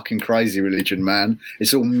a fucking crazy religion, man.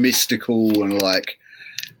 It's all mystical and like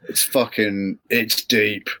it's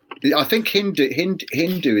deep. I think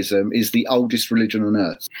Hinduism is the oldest religion on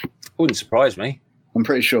earth. Wouldn't surprise me. I'm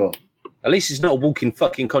pretty sure. At least it's not a walking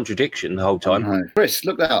fucking contradiction the whole time. Chris,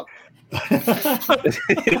 look that up.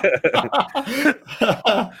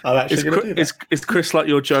 Is Chris like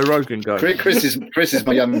your Joe Rogan guy? Chris is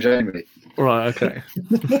my young Jamie. Right, okay.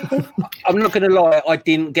 I'm not going to lie, I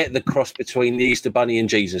didn't get the cross between the Easter Bunny and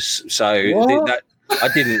Jesus, so I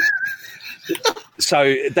didn't.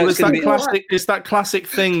 So that's it's that classic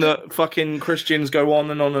thing that fucking Christians go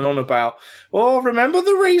on and on and on about. Oh, remember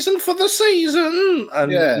the reason for the season,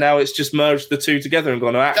 and now it's just merged the two together and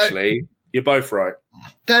gone. Actually, you're both right.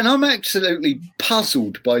 Dan, I'm absolutely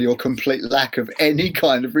puzzled by your complete lack of any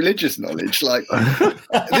kind of religious knowledge. Like,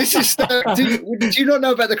 this is. Did you not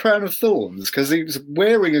know about the crown of thorns? Because he was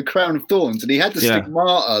wearing a crown of thorns and he had the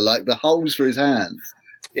stigmata, like the holes for his hands.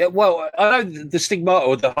 Yeah, well, I know the stigmata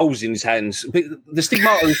or the holes in his hands, but the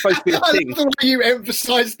stigmata is supposed to be a thing. I love the way you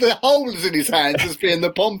emphasise the holes in his hands as being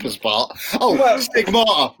the pompous part. Oh, well,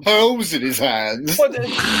 stigmata, holes in his hands. Well,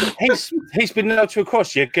 he's been nailed to a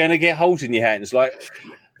cross. You're going to get holes in your hands. Like,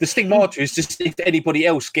 the stigmata is just if anybody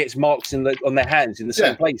else gets marks on their hands in the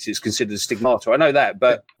same place, it's considered a stigmata. I know that,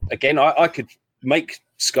 but again, I could make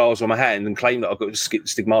scars on my hand and claim that I've got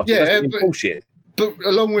stigmata. Yeah, that's bullshit. But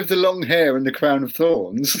along with the long hair and the crown of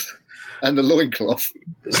thorns and the loincloth,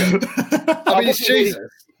 I mean, it's Jesus.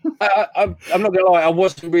 I'm not going to lie, I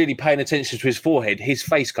wasn't really paying attention to his forehead. His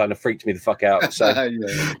face kind of freaked me the fuck out. So. And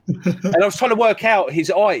I was trying to work out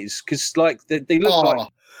his eyes because, like, they look like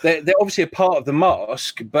they're obviously a part of the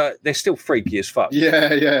mask, but they're still freaky as fuck.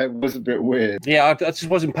 Yeah, it was a bit weird. Yeah, I just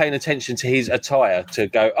wasn't paying attention to his attire to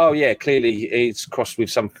go, oh, yeah, clearly it's crossed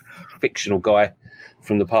with some fictional guy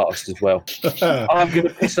from the past as well. I'm going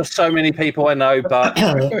to piss off so many people I know, but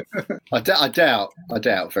I doubt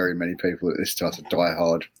very many people that this start to die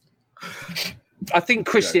hard. I think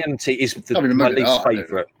Christianity is my least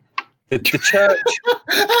favourite. The church,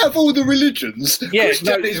 out of all the religions,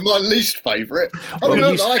 Christianity is my least favourite. I mean,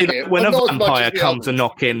 I like it. When a vampire comes a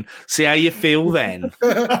knocking, see how you feel then.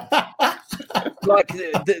 Like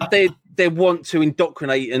they want to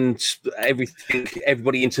indoctrinate and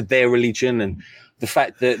everybody into their religion, and the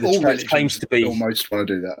fact that the church claims to be almost want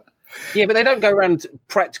to do that. Yeah, but they don't go around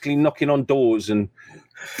practically knocking on doors and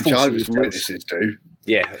Jehovah's Witnesses do.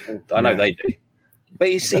 Yeah, I know they do. But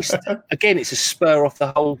it's again, it's a spur off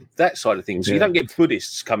that side of things. You don't get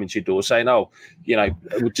Buddhists coming to your door saying, "Oh, you know."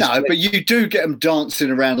 But you do get them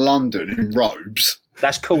dancing around London in robes.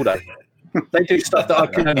 That's cool, though. They do stuff that I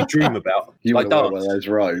can only dream about. You like wear one of those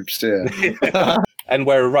robes, and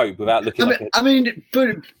wear a robe without looking. I mean,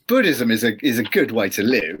 Buddhism is a good way to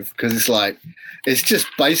live because it's like it's just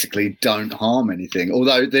basically don't harm anything.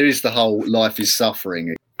 Although there is the whole life is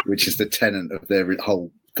suffering, which is the tenet of their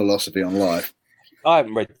whole philosophy on life. I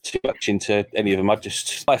haven't read too much into any of them.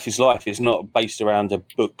 Life is Life is not based around a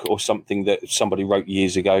book or something that somebody wrote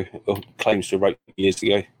years ago or claims to have wrote years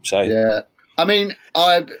ago. So yeah. I mean,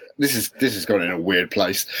 this has gone in a weird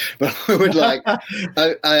place, but I would like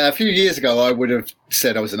a few years ago I would have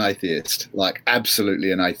said I was an atheist, like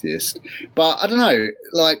absolutely an atheist. But I don't know,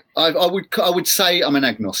 like I would say I'm an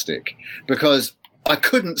agnostic because I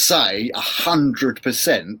couldn't say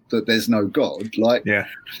 100% that there's no God. Like,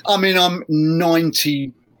 I mean, I'm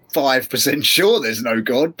 95% sure there's no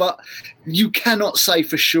God, but you cannot say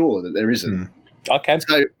for sure that there isn't. Okay.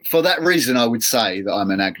 So for that reason, I would say that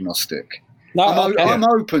I'm an agnostic. No, I'm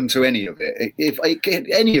open to any of it. If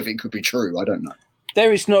any of it could be true, I don't know.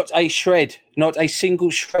 There is not a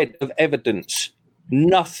single shred of evidence,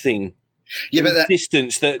 nothing in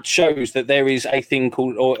existence that shows that there is a thing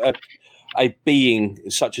called or a being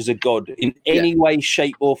such as a god in any way,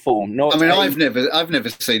 shape, or form. I've never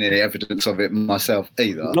seen any evidence of it myself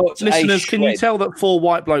either. Listeners, can you tell that 4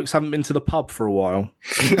 white blokes haven't been to the pub for a while?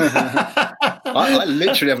 I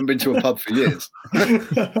literally haven't been to a pub for years.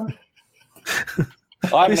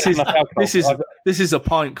 This is a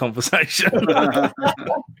pint conversation.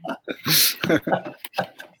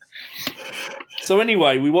 So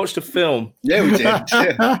anyway, we watched a film. Yeah, we did.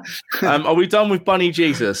 Yeah. Are we done with Bunny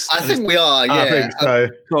Jesus? I think we are. Yeah. I think so.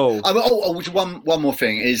 Cool. One more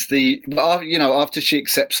thing is after she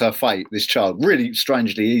accepts her fate, this child really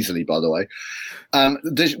strangely easily, by the way.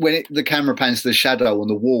 When the camera pans to the shadow on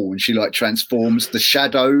the wall and she like transforms, the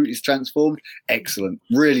shadow is transformed. Excellent,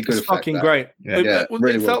 really good. It's fucking great. Yeah,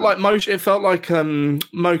 really it felt like it felt like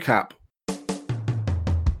mocap.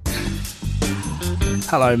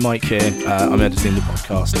 Hello, Mike here. I'm editing the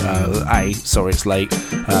podcast. Sorry it's late.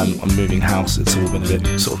 I'm moving house. It's all been a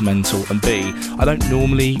bit sort of mental. And B, I don't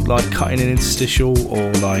normally like cutting an interstitial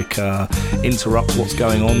or like interrupt what's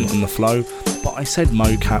going on the flow. But I said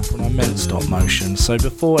mocap when I meant stop motion. So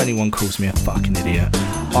before anyone calls me a fucking idiot,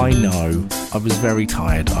 I know. I was very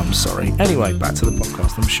tired. I'm sorry. Anyway, back to the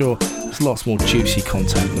podcast. I'm sure there's lots more juicy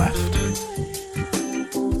content left.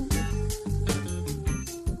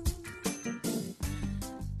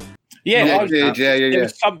 Yeah,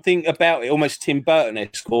 There's something about it, almost Tim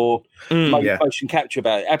Burton-esque or motion capture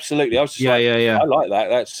about it. Absolutely. I was just I like that.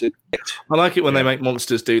 That's it. I like it when they make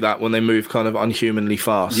monsters do that, when they move kind of unhumanly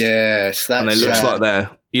fast. Yes, and it looks like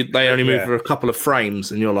they only move for a couple of frames,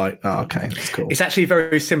 and you're like, oh, okay, that's cool. It's actually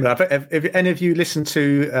very similar. Have any of you listened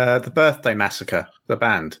to The Birthday Massacre, the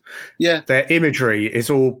band? Yeah. Their imagery is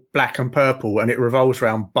all black and purple, and it revolves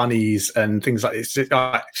around bunnies and things like this,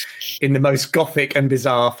 in the most gothic and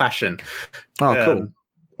bizarre fashion. Oh, cool.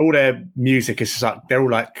 All their music is just like, they're all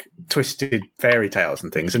like twisted fairy tales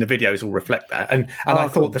and things, and the videos all reflect that. And I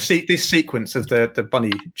thought this sequence of the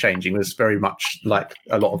bunny changing was very much like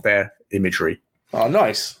a lot of their imagery. Oh,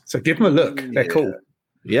 nice. So give them a look. They're cool.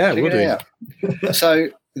 Yeah, we'll do. So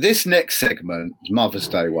this next segment, Mother's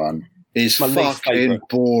Day one, is fucking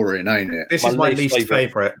boring, ain't it? This is my least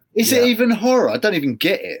favourite. Is it even horror? I don't even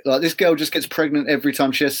get it. Like, this girl just gets pregnant every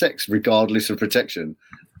time she has sex, regardless of protection.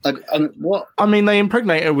 What? I mean, they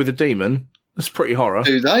impregnate her with a demon. That's pretty horror.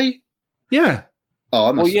 Do they? Yeah.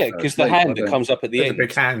 Oh, because the hand that comes up at the end. A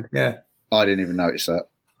big hand, yeah. I didn't even notice that.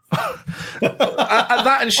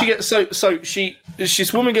 And she gets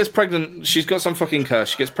this woman gets pregnant. She's got some fucking curse.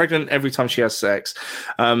 She gets pregnant every time she has sex.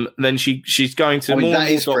 Then she's going to more. That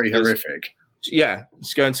is more pretty horrific. Yeah,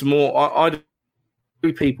 she's going to more. I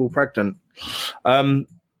people pregnant.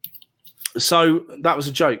 So that was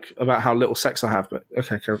a joke about how little sex I have, but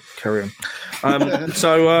okay, carry on.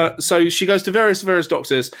 So she goes to various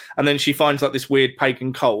doctors, and then she finds like this weird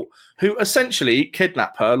pagan cult who essentially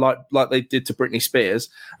kidnap her, like they did to Britney Spears,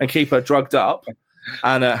 and keep her drugged up,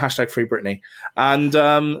 and hashtag free Britney, and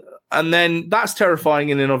then that's terrifying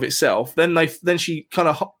in and of itself. Then she kind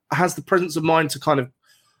of has the presence of mind to kind of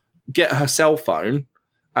get her cell phone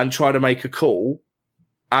and try to make a call,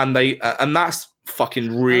 and that's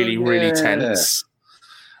fucking really tense,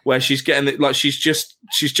 where she's getting it, like she's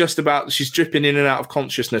dripping in and out of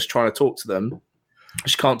consciousness trying to talk to them.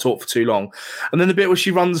 She can't talk for too long, and then the bit where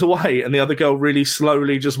she runs away and the other girl really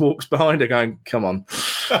slowly just walks behind her going, come on.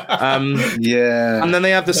 Yeah. And then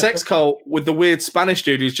they have the sex cult with the weird Spanish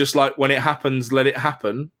dude who's just like, when it happens, let it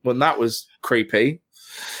happen. Well, that was creepy.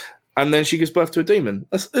 And then she gives birth to a demon.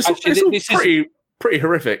 It's pretty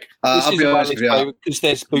horrific. I'll be honest with you, because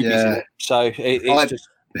there's boobies in it. So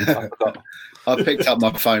I picked up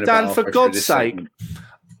my phone. Dan, for God's sake,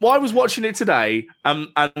 I was watching it today, and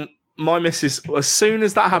my missus, as soon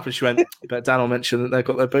as that happened, she went, I bet Dan will mention that they've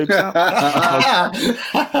got their boobs out. I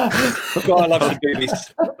love the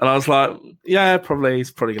boobies. And I was like, yeah, probably. He's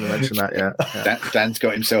probably going to mention that, yeah. Dan's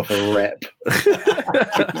got himself a rep.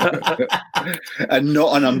 And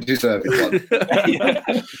not an undeserved one.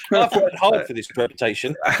 I've worked hard for this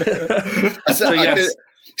reputation. So yes.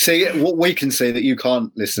 See, what we can see that you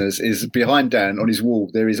can't, listeners, is behind Dan on his wall,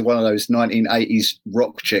 there is one of those 1980s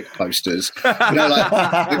rock chick posters. You know,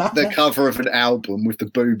 like the cover of an album with the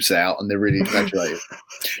boobs out and they're really exaggerated.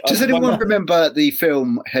 Does anyone remember the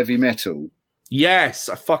film Heavy Metal? Yes,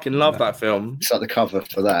 I fucking love that film. It's like the cover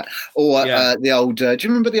for that. Or the old, do you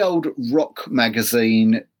remember the old rock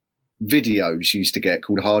magazine videos you used to get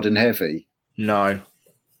called Hard and Heavy? No.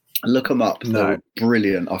 Look them up. No. They were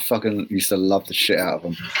brilliant. I fucking used to love the shit out of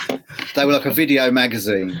them. They were like a video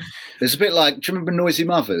magazine. It's a bit like, do you remember Noisy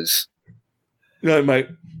Mothers? No, mate.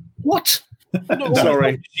 What?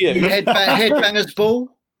 Sorry. Headbangers Ball?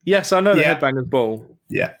 Yes, I know the Headbangers Ball.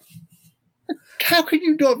 Yeah. How can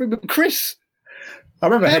you not remember, Chris? I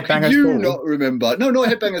remember Headbangers Ball. How can you not remember? No, not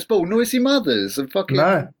Headbangers Ball. Noisy Mothers and fucking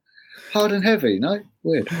Hard and Heavy. No?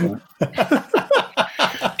 Weird.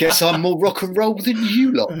 Guess I'm more rock and roll than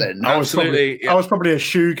you lot then. I was probably a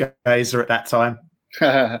shoegazer at that time. Do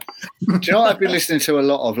you know what I've been listening to a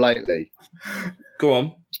lot of lately? Go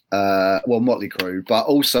on. Well, Motley Crue, but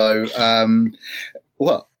also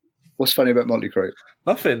what? What's funny about Motley Crue?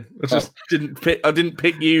 Nothing. I just didn't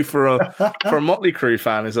pick you for a Motley Crue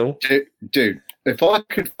fan, is all. Dude, if I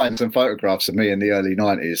could find some photographs of me in the early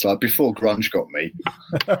 90s, like before grunge got me,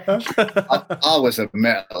 I was a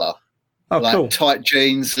metaler. Oh, like cool. Tight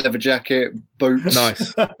jeans, leather jacket, boots.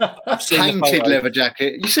 Nice. Painted leather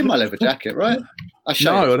jacket. You seen my leather jacket, right?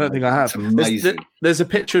 No, I don't think I have. It's amazing. There's a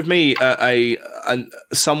picture of me at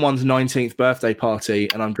someone's 19th birthday party,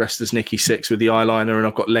 and I'm dressed as Nikki Sixx with the eyeliner, and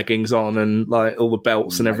I've got leggings on and like all the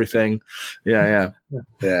belts and everything. Yeah.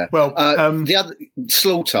 Well, the other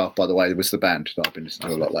Slaughter, by the way, was the band that I've been listening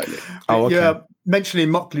to a lot lately. Oh, okay. Yeah, mentioning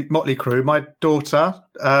Motley Crue, my daughter,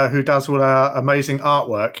 who does all our amazing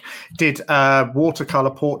artwork, did a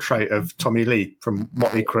watercolor portrait of Tommy Lee from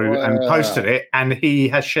Motley Crue and posted it, and he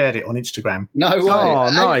has shared it on Instagram. No way! Oh,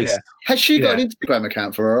 nice. Has she got an Instagram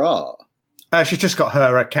account for her art? She's just got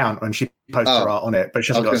her account and she posts her art on it, but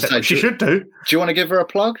she hasn't got a separate. She should do. Do you want to give her a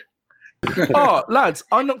plug? Oh, lads,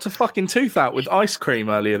 I knocked a fucking tooth out with ice cream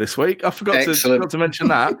earlier this week. I forgot to mention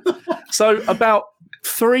that. So about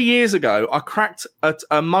 3 years ago, I cracked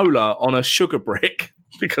a molar on a sugar brick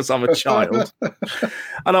because I'm a child.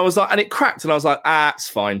 And I was like, and it cracked, and I was like, it's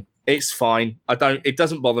fine. It's fine. It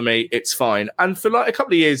doesn't bother me. It's fine. And for like a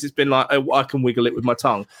couple of years, it's been like, I can wiggle it with my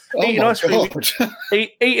tongue. Eating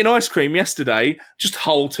ice cream yesterday, just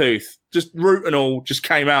whole tooth, just root and all, just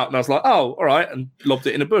came out. And I was like, oh, all right. And lobbed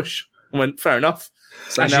it in a bush. I went, fair enough.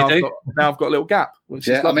 So now I've got a little gap. Which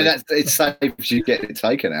is lovely. I mean, it saves you getting it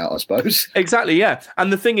taken out, I suppose. Exactly, yeah.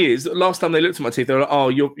 And the thing is, last time they looked at my teeth, they were like, oh,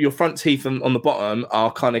 your front teeth on the bottom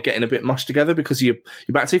are kind of getting a bit mushed together because of your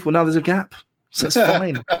back teeth. Well, now there's a gap. So it's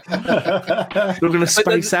fine. We're going to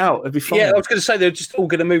space out. It'll be fine. Yeah, I was going to say they're just all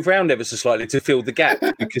going to move around ever so slightly to fill the gap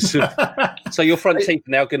because so your front teeth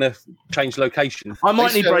are now going to change location. I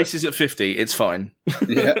might need braces at 50. It's fine.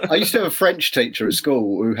 Yeah, I used to have a French teacher at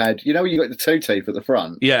school who had, you got the two teeth at the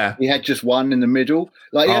front. Yeah, he had just one in the middle.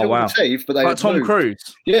 Like he had all the teeth, but they like Tom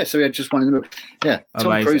Cruise. Yeah, so he had just one in the middle. Yeah,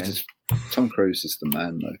 amazing. Tom Cruise is the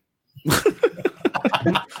man, though.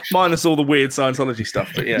 Minus all the weird Scientology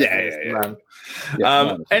stuff, but yeah.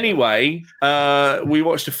 Anyway, we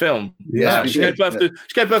watched a film. Yeah, she gave birth to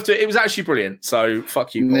it. It was actually brilliant. So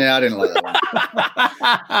fuck you, Paul. Yeah, I didn't like that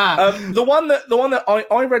one. The one that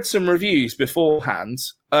I read some reviews beforehand,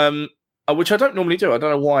 which I don't normally do. I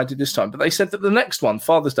don't know why I did this time, but they said that the next one,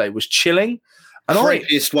 Father's Day, was chilling. And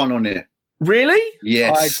creepiest one on here. Really?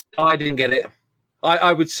 Yes. I didn't get it.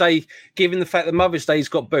 I would say, given the fact that Mother's Day's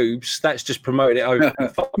got boobs, that's just promoted it over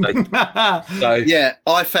Father's Day. So, yeah,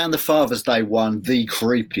 I found the Father's Day one the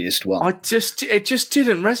creepiest one. It just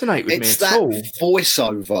didn't resonate with me at all. It's that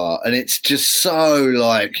voiceover, and it's just so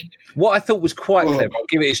like. What I thought was quite clever, I'll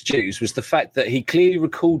give it its dues, was the fact that he clearly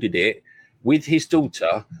recorded it with his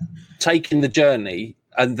daughter, taking the journey,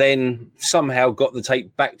 and then somehow got the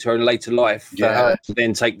tape back to her in later life for her to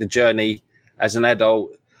then take the journey as an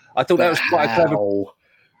adult. I thought that was quite a clever.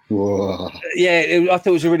 Whoa. Yeah, I thought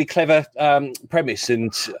it was a really clever premise,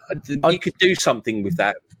 and you could do something with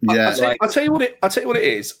that. Yeah, I'll tell you what it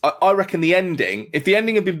is. I reckon the ending. If the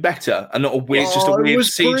ending had been better and not a weird, just a weird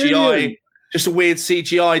CGI, brilliant. Just a weird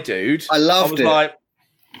CGI dude. I loved it. Like,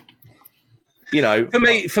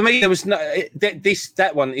 for me, there was no.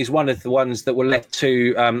 That one is one of the ones that were left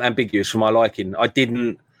too ambiguous for my liking. I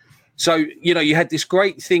didn't. So, you had this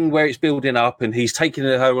great thing where it's building up and he's taking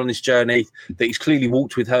her on this journey that he's clearly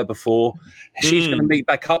walked with her before. She's going to meet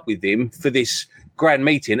back up with him for this grand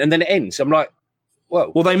meeting. And then it ends. I'm like,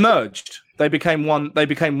 well, they merged. They became one. But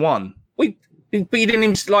you didn't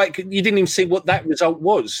even see what that result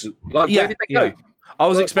was. Like, where did they go? I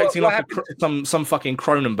was expecting some fucking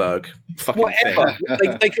Cronenberg fucking whatever.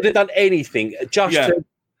 They could have done anything just to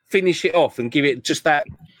finish it off and give it just that.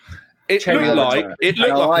 It looked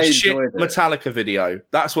like a shit Metallica video.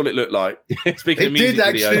 That's what it looked like. Speaking of music videos.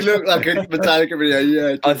 It did actually look like a Metallica video,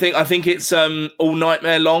 yeah. I think it's All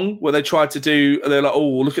Nightmare Long, where they tried to do, they're like,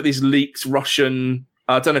 oh, look at these leaked Russian,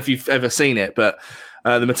 I don't know if you've ever seen it, but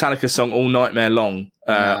the Metallica song All Nightmare Long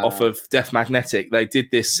off of Death Magnetic, they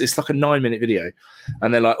did this, it's like a 9-minute video.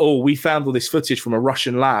 And they're like, oh, we found all this footage from a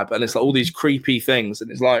Russian lab, and it's like all these creepy things,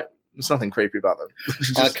 and it's like, there's nothing creepy about them.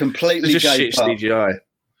 I completely gave shit up. CGI.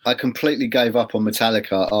 I completely gave up on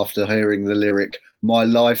Metallica after hearing the lyric, "My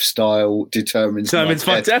lifestyle determines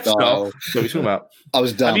my death style." What are you talking about? I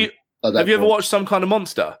was done. Have you ever watched Some Kind of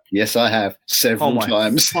Monster? Yes, I have several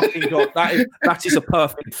times. Fucking God, that is a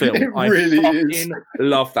perfect film. It really is.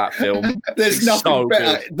 Love that film. There's nothing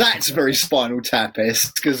better. Good. That's very Spinal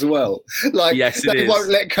Tap-esque as well. Like, yes, they won't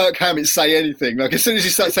let Kirk Hammett say anything. Like, as soon as he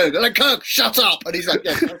starts saying it, they're like, Kirk, shut up! And he's like,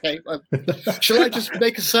 yes, okay. Shall I just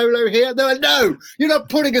make a solo here? They're like, no, you're not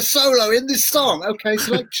putting a solo in this song. Okay,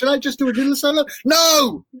 so should I just do a little solo?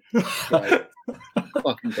 No. Right.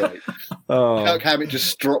 Fucking great. Kirk Hammett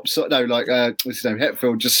just drops. What's his name?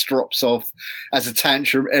 Hetfield just drops off as a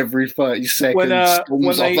tantrum every 30 seconds.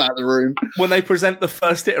 Storms off out of the room. When they present the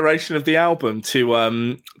first iteration of the album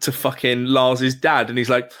to fucking Lars's dad, and he's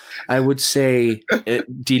like, "I would say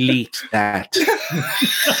delete that.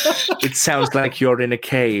 It sounds like you're in a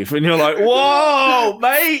cave," and you're like, "Whoa,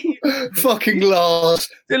 mate!" Fucking Lars,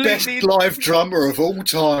 best live drummer of all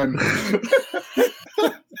time.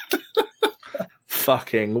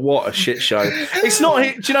 Fucking what a shit show. It's not.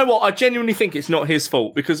 Do you know what? I genuinely think it's not his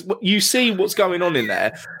fault, because you see what's going on in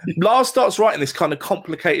there. Lars starts writing this kind of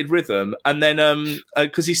complicated rhythm, and then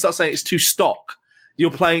because he starts saying it's too stock.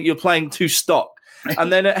 You're playing too stock.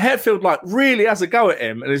 And then Hetfield like really has a go at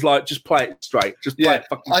him, and he's like, just play it straight. Just play it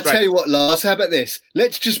fucking straight. I tell you what, Lars, how about this?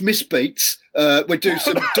 Let's just miss beats. We do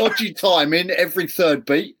some dodgy timing every third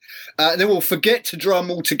beat. Then we'll forget to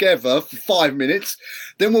drum altogether for 5 minutes.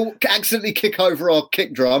 Then we'll accidentally kick over our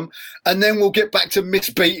kick drum, and then we'll get back to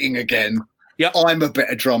misbeating again. Yep. I'm a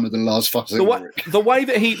better drummer than Lars fucking the way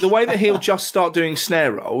that he'll just start doing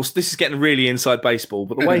snare rolls. This is getting really inside baseball,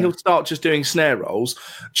 but the way he'll start just doing snare rolls,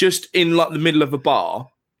 just in like the middle of a bar,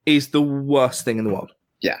 is the worst thing in the world.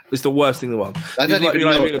 Yeah, it's the worst thing in the world. I don't even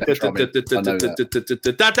know that.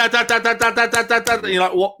 You're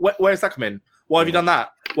like, what? Where's that come in? Why have you done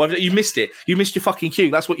that? You missed it. You missed your fucking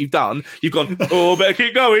cue. That's what you've done. You've gone, oh, better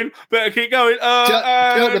keep going. Better keep going. Do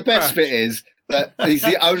you know what the best bit is? That he's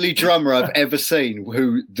the only drummer I've ever seen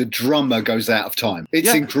who the drummer goes out of time.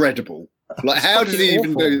 It's incredible. Like, how does he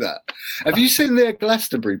even do that? Have you seen their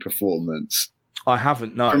Glastonbury performance? I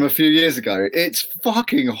haven't, no. From a few years ago. It's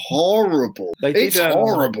fucking horrible. It's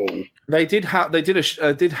horrible. They did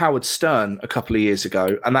Howard Stern a couple of years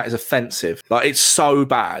ago, and that is offensive. Like, it's so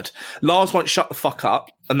bad. Lars won't shut the fuck up,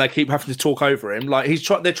 and they keep having to talk over him. Like,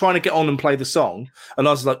 they're trying to get on and play the song, and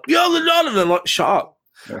Lars is like, yo, and they're like, shut up.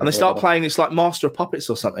 And they start playing this like Master of Puppets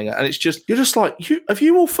or something, and it's just you're just like, have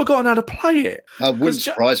you all forgotten how to play it? That wouldn't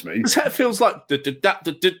surprise me. It feels like and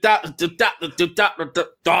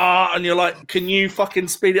you're like, can you fucking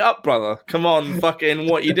speed it up, brother? Come on, fucking,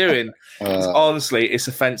 what are you doing? Honestly, it's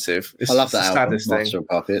offensive. It's I love that album, saddest thing. Master of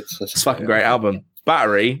Puppets. It's a fucking great album.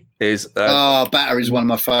 Battery is Battery's one of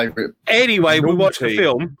my favourite. Anyway, we watched the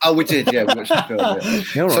film. Oh, we did, yeah, we watched the film.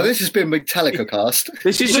 Yeah. Right. So this has been Metallica cast.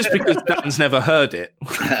 This is just because Dan's never heard it.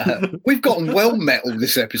 We've gotten well metal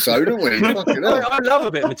this episode, haven't we? I love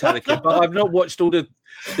a bit of Metallica, but I've not watched all the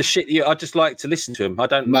shit. I just like to listen to them. I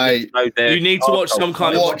don't know you need to watch some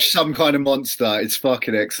kind of Monster. It's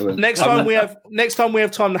fucking excellent. Next time we have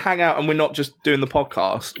time to hang out and we're not just doing the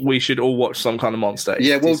podcast, we should all watch Some Kind of Monster.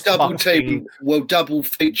 We'll double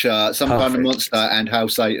feature Some Kind of Monster and Hail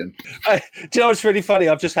Satan. Do you know what's really funny?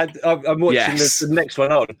 I'm watching the next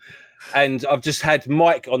one on, and I've just had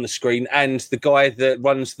Mike on the screen and the guy that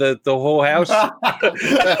runs the whorehouse.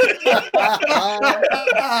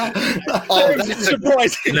 That's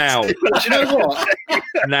surprising. Now, do you know what?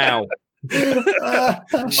 Now,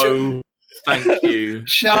 thank you.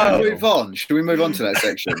 Shall we move on? Should we move on to that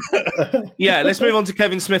section? Yeah, let's move on to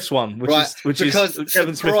Kevin Smith's one, which is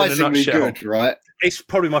Kevin Smith in a nutshell. Good, right? It's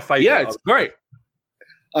probably my favourite. Yeah, it's great.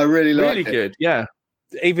 I really like it. Really good, yeah.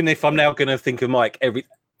 Even if I'm now going to think of Mike,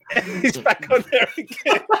 he's back on there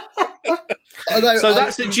again.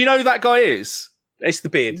 Do you know who that guy is? It's the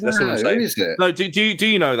beard. That's what I'm saying. Who is it? No, do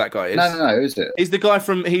you know who that guy is? No. Who is it? He's the guy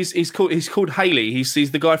from he's called Haley.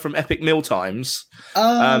 He's the guy from Epic Mealtimes.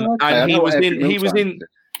 Oh, okay. And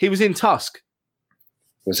he was in Tusk.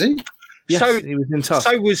 Was he? Yes, so he was in Tusk.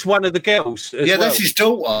 So was one of the girls. Yeah, that's his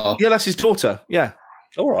daughter. Yeah, that's his daughter. Yeah.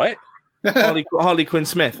 All right. Harley Quinn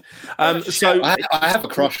Smith. So I have a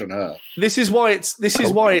crush on her. This is why it's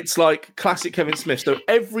like classic Kevin Smith. So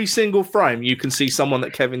every single frame you can see someone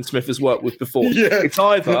that Kevin Smith has worked with before. Yeah. It's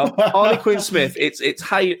either Harley Quinn Smith, it's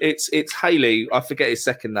Haley. I forget his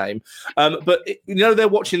second name. But they're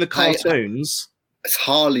watching the cartoons. It's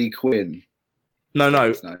Harley Quinn.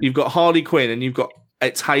 No. You've got Harley Quinn and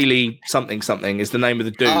it's Haley something is the name of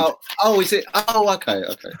the dude. Oh, is it? Oh, okay.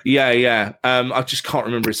 Yeah. I just can't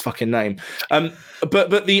remember his fucking name.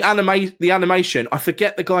 But the animation, I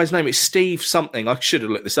forget the guy's name. It's Steve something. I should have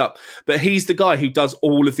looked this up. But he's the guy who does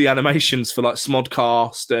all of the animations for like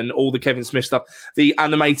Smodcast and all the Kevin Smith stuff. The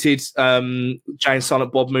animated Jay and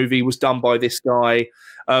Silent Bob movie was done by this guy.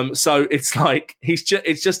 So it's like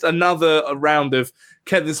it's just another round of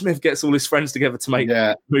Kevin Smith gets all his friends together to make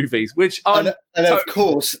movies, which and of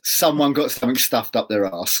course someone got something stuffed up their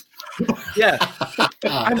ass. Yeah,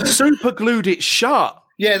 and super glued it shut.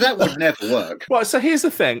 Yeah, that would never work. Right, so here's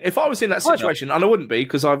the thing. If I was in that situation, and I wouldn't be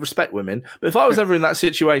because I respect women, but if I was ever in that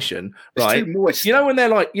situation, right, you know when they're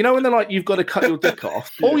like, you've got to cut your dick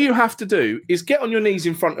off, all you have to do is get on your knees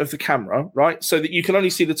in front of the camera, right, so that you can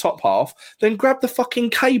only see the top half, then grab the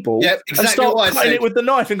fucking cable and start cutting it with the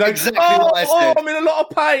knife and go, I'm in a lot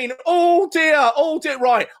of pain. Oh dear,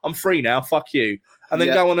 right, I'm free now, fuck you. And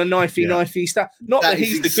then go on a knifey stuff. Not that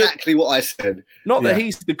he's exactly what I said. Not that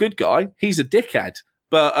he's the good guy. He's a dickhead.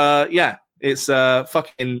 But it's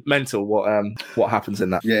fucking mental what happens in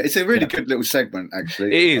that. Yeah, it's a really good little segment, actually.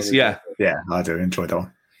 It is, yeah, I do enjoy that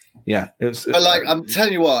one. Yeah, but like I'm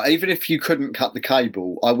telling you what, even if you couldn't cut the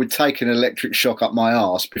cable, I would take an electric shock up my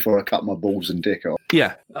arse before I cut my balls and dick off.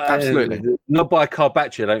 Yeah, absolutely. Not by a car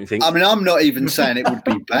battery, I don't think. I mean, I'm not even saying it would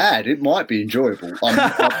be bad. It might be enjoyable.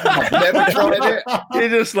 I've never tried it. You're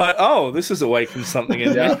just like, this has awakened something in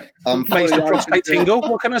me. Makes the prostate tingle.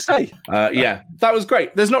 What can I say? Yeah, that was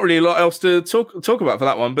great. There's not really a lot else to talk about for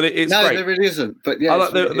that one, but it's great. No, there really isn't. But yeah,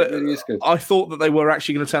 it really is good. I thought that they were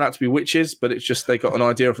actually going to turn out to be witches, but it's just they got an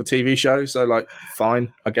idea of a TV show, so like,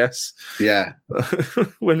 fine, I guess. Yeah.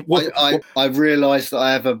 I realised that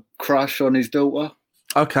I have a crush on his daughter.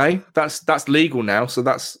 Okay, that's legal now, so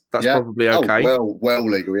that's probably okay. Well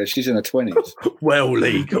legal. Yeah, she's in her 20s. Well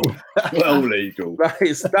legal. Well legal.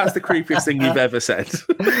 That's the creepiest thing you've ever said.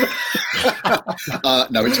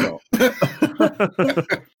 No, it's not.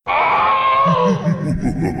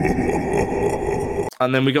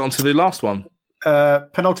 And then we got on to the last one.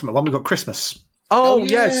 Penultimate one. We got Christmas. Oh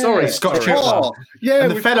yeah, sorry, Scottish Football. Yeah,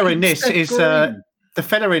 and the fella in this is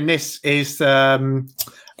from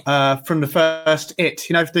the first It.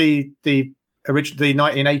 You know, the original, the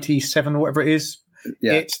 1987 or whatever it is.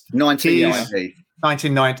 Yeah, it's 1990.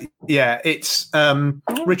 1990. Yeah, it's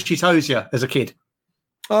Richie Tozier as a kid.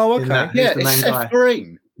 Oh, okay. Yeah, it's Seth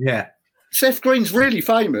Green. Yeah. Seth Green's really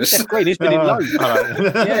famous. Seth Green, he's been in loads.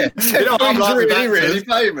 Yeah, Seth Green's really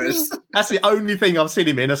famous. That's the only thing I've seen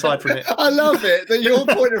him in, aside from it. I love it that your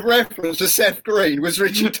point of reference to Seth Green was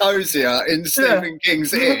Richie Tozier in Stephen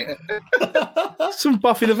King's It. Some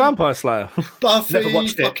Buffy the Vampire Slayer. Buffy, never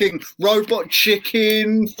watched it. Fucking Robot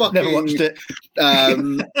Chicken, fucking... Never watched it.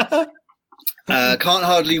 Can't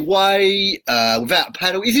Hardly Wait, Without a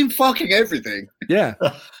Paddle. He's in fucking everything. Yeah.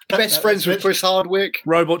 Best friends with Chris Hardwick.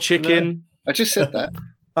 Robot Chicken. No, I just said that.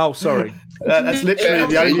 Oh, sorry. That's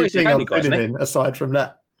literally the only thing I've been in aside from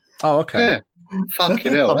that. Oh, okay. Yeah.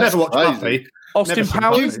 Fucking hell. I've never watched Buffy. Austin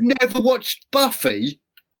Powers. You've never watched Buffy?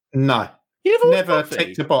 No. You never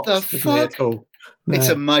ticked a box. The fuck? At all. No. It's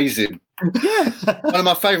amazing. Yeah. One of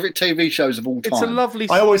my favourite TV shows of all time. It's a lovely...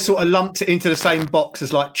 I always sort of lumped it into the same box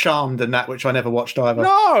as like Charmed and that, which I never watched either.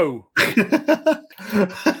 No!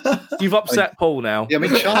 You've upset Paul now. Yeah, I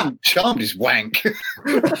mean, Charmed is wank.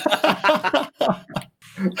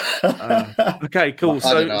 Okay, cool.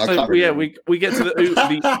 We get to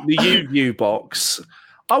the U-View box.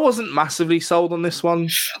 I wasn't massively sold on this one.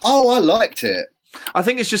 Oh, I liked it. I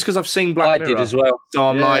think it's just because I've seen Black Mirror. I did as well. So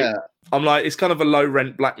I'm like, it's kind of a low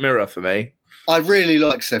rent Black Mirror for me. I really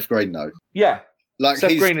like Seth Green though. Yeah, like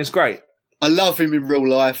Seth Green is great. I love him in real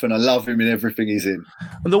life, and I love him in everything he's in.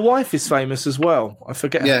 And the wife is famous as well. I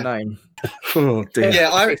forget her name. Oh dear.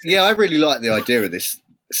 I really like the idea of this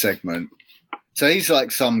segment. So he's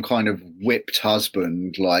like some kind of whipped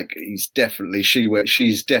husband. Like she's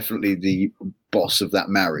definitely the boss of that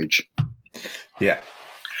marriage. Yeah.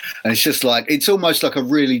 And it's just like, it's almost like a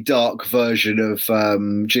really dark version of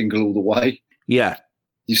Jingle All the Way. Yeah.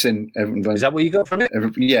 You've seen everyone. Is that what you got from it?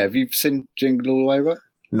 Yeah. Have you seen Jingle All the Way, right?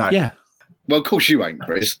 No. Yeah. Well, of course you ain't,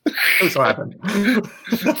 Chris. Of course I haven't.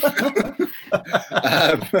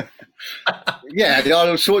 The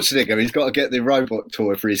Arnold Schwarzenegger, he's got to get the robot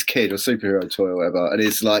toy for his kid or superhero toy or whatever. And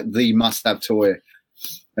it's like the must-have toy.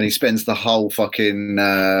 And he spends the whole fucking,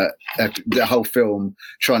 the whole film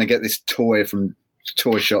trying to get this toy from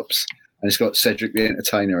toy shops, and it's got Cedric the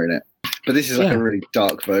Entertainer in it. But this is like a really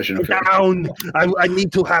dark version of it. Down! I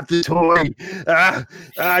need to have the toy.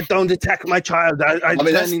 Don't attack my child. I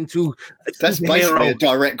mean, turn into that's basically a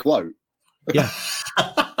direct quote. Yeah.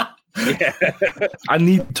 Yeah. I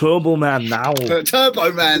need Turbo Man now.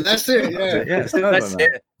 Turbo Man, that's it. Yeah, that's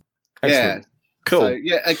it. Yeah. Cool. So,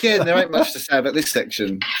 again, there ain't much to say about this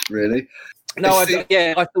section, really. No, I thought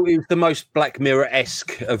it was the most Black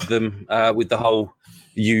Mirror-esque of them, with the whole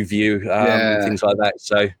U-View and things like that.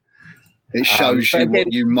 So it shows you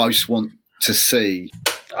what you most want to see.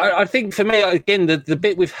 I think for me, again, the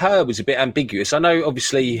bit with her was a bit ambiguous. I know,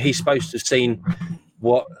 obviously, he's supposed to have seen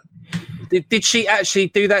what... Did she actually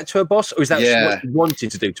do that to her boss, or is that what she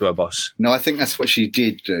wanted to do to her boss? No, I think that's what she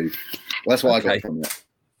did do. Well, that's what I got from it.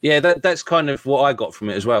 Yeah, that's kind of what I got from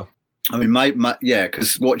it as well. I mean, yeah,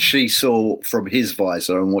 because what she saw from his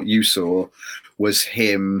visor and what you saw was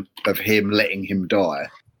him letting him die.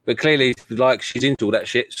 But clearly, like, she's into all that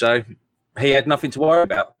shit, so he had nothing to worry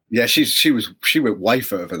about. Yeah, she went way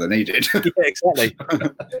further than he did. Yeah, exactly.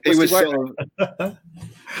 He was sort of,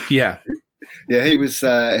 yeah. Yeah, he was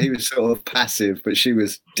sort of passive, but she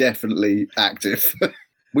was definitely active.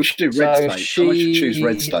 We should do Red State. I should choose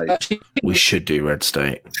Red State. We should do Red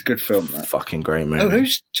State. It's a good film, that. Fucking great movie. Oh,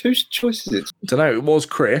 whose choice is it? I don't know. It was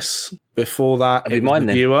Chris. Before that, it was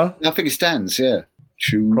the viewer. I think it stands, yeah.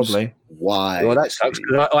 Choose probably. Why? Well, that sucks,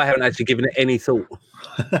 because I haven't actually given it any thought.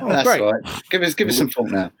 That's great. Right. Give us some thought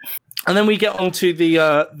now. And then we get on to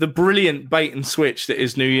the brilliant bait and switch that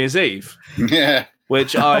is New Year's Eve. Yeah.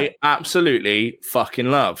 Which I absolutely fucking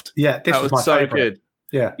loved. Yeah, that was so favorite.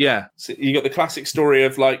 Good. Yeah. So you got the classic story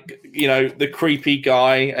of, like, you know, the creepy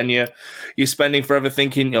guy, and you're spending forever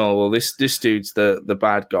thinking, oh well, this dude's the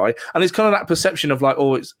bad guy, and it's kind of that perception of, like,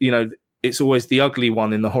 oh, it's, you know, it's always the ugly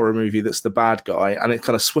one in the horror movie that's the bad guy, and it's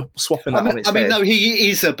kind of swapping that on its head. No, he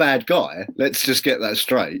is a bad guy. Let's just get that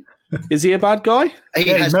straight. Is he a bad guy? He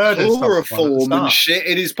has chloroform and shit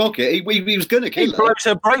in his pocket. He was going to kill her. He blows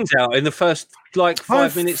her brains out in the first, like,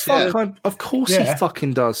 5 minutes. Of course he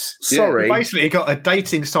fucking does. Sorry. Yeah, basically, he got a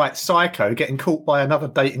dating site psycho getting caught by another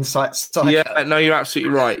dating site psycho. Yeah, no, you're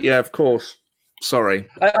absolutely right. Yeah, of course. Sorry.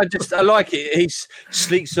 I like it. He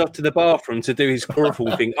sneaks up to the bathroom to do his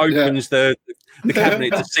chloroform thing, opens the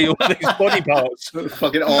cabinet to see all these body parts.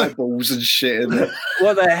 Fucking eyeballs and shit in there.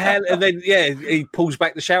 What the hell? And then, he pulls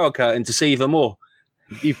back the shower curtain to see even more.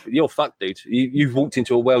 You're fucked, dude. You've walked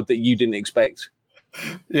into a world that you didn't expect.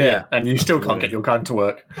 Yeah, and you still can't get your gun to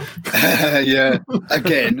work. Yeah,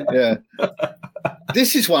 again, yeah.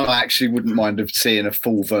 This is one I actually wouldn't mind of seeing a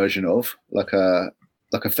full version of, like a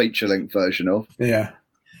feature-length version of. Yeah.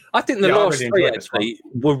 I think the last three actually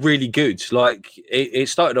were really good. Like, it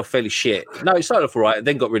started off fairly shit. No, it started off all right,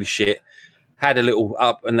 then got really shit. Had a little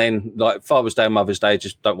up, and then, like, Father's Day and Mother's Day,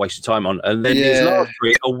 just don't waste your time on. And then these last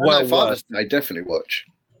three are well Father's Day, definitely watch.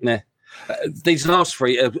 Yeah. These last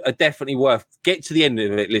three are definitely worth. Get to the end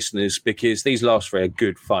of it, listeners, because these last three are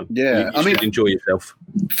good fun. Yeah, you should enjoy yourself.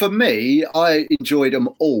 For me, I enjoyed them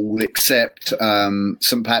all except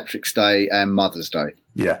St. Patrick's Day and Mother's Day.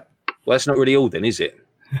 Yeah. Well, that's not really all then, is it?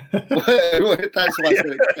 That's what I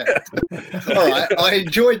expect. All right, I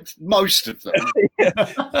enjoyed most of them.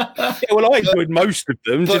 Well, I enjoyed most of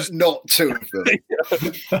them, but not two of them.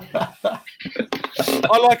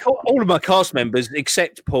 I like all of my cast members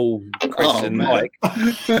except Paul, Chris, and Mike.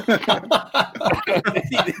 You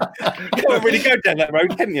can't really go down that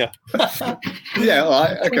road, can you? Yeah, all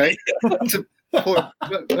right, okay.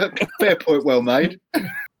 Fair point, well made.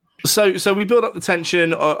 So we build up the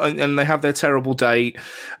tension, and they have their terrible date,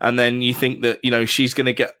 and then you think that, you know, she's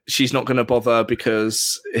not going to bother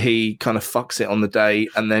because he kind of fucks it on the date,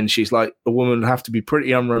 and then she's like, a woman would have to be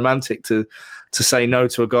pretty unromantic to say no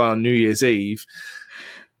to a guy on New Year's Eve.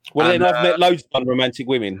 Well, then I've met loads of unromantic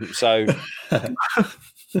women, so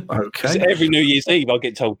okay. Every New Year's Eve I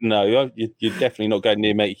get told no, you're definitely not going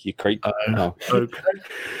near me, you creep. No. Okay.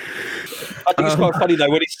 I think it's quite funny though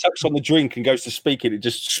when he sucks on the drink and goes to speak it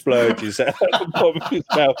just splurges out the bottom of his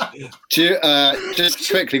mouth. Just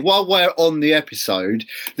quickly, while we're on the episode,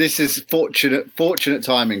 this is fortunate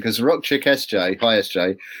timing because Rockchick SJ, hi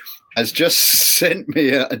SJ, has just sent me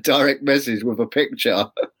a direct message with a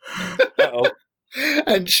picture. Uh-oh.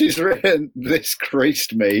 And she's written, "This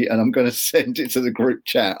creased me," and I'm going to send it to the group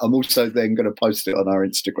chat. I'm also then going to post it on our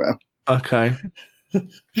Instagram. Okay.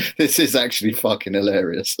 This is actually fucking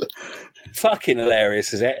hilarious. Fucking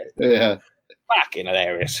hilarious, is it? Yeah. Fucking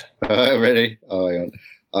hilarious. Ready? Oh, hang on.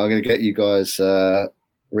 I'm going to get you guys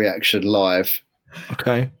reaction live.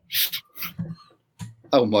 Okay.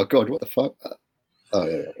 Oh my God, what the fuck? Oh,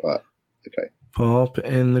 yeah, right. Okay. Pop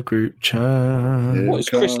in the group chat. What's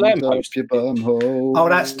Chris Lamb posted? Oh,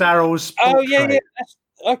 that's Daryl's. Oh, yeah. That's,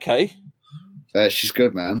 okay. She's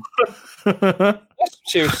good, man. That's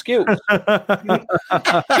serious skills.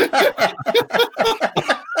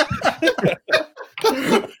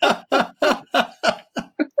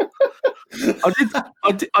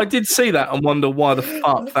 I did see that and wonder why the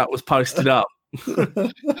fuck that was posted up.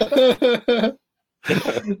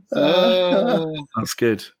 That's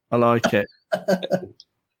good. I like it.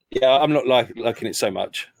 Yeah, I'm not liking it so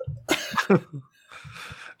much.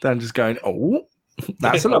 Dan just going, oh,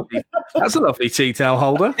 that's a lovely tea towel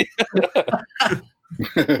holder.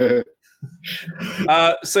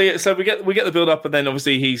 So we get the build up, and then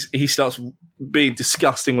obviously he starts being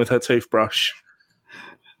disgusting with her toothbrush.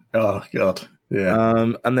 Oh God.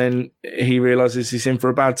 Yeah. And then he realizes he's in for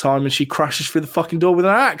a bad time, and she crashes through the fucking door with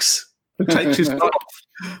an axe. And takes his life.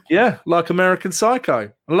 Yeah, like American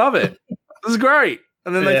Psycho. I love it. This is great.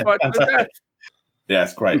 And then they fight to the death. Yeah,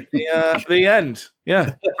 it's great. The end.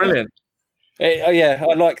 Yeah, brilliant. Yeah,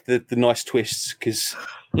 I like the nice twists because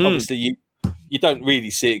obviously you don't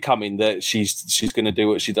really see it coming that she's going to do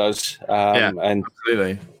what she does. And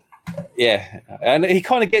absolutely. Yeah, and he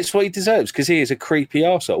kind of gets what he deserves because he is a creepy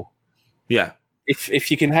arsehole. Yeah.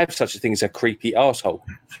 If you can have such a thing as a creepy arsehole.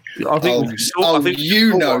 I think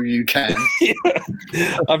you can.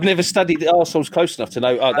 I've never studied the arseholes close enough to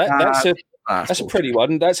know. That's a pretty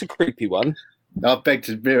one. That's a creepy one. I beg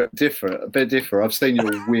to differ. I've seen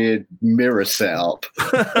your weird mirror setup.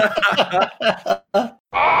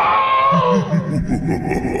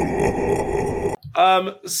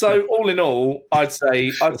 So all in all, I'd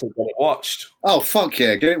say get it watched. Oh fuck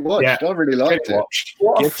yeah, get it watched. Yeah. I really liked it.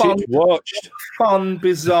 What a fun,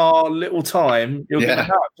 bizarre little time you're gonna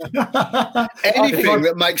have. Anything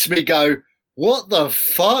that makes me go, what the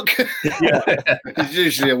fuck? Is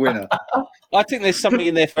usually a winner. I think there's something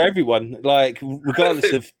in there for everyone, like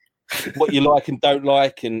regardless of what you like and don't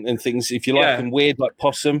like and things. If you like them weird like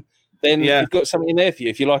Possum, then you've got something in there for you.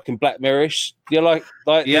 If you like them Black Mirrorish, you like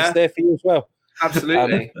it's there for you as well.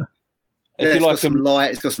 Absolutely. If you like some light,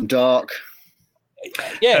 it's got some dark.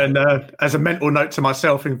 Yeah. And as a mental note to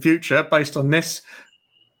myself in future, based on this,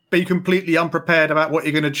 be completely unprepared about what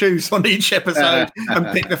you're going to choose on each episode and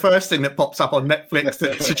pick the first thing that pops up on Netflix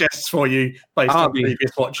that suggests for you based on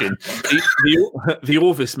previous watching. The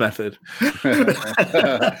Orvis method.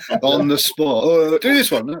 On the spot. Do this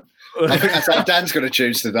one. I think that's how Dan's going to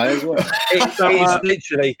choose today as well. It's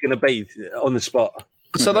literally going to be on the spot.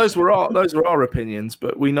 So those were our opinions,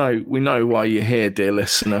 but we know why you're here, dear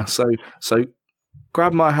listener. So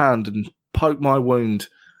grab my hand and poke my wound,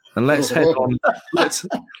 and let's head on.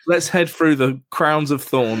 Let's head through the crowns of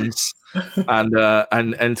thorns and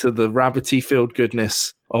enter the rabbity-filled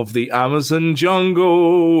goodness of the Amazon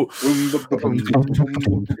jungle.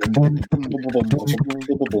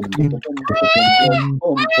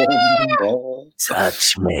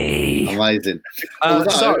 Touch me. Amazing.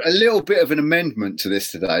 So a little bit of an amendment to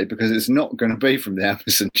this today because it's not going to be from the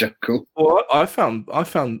Amazon jungle. Well, I found 3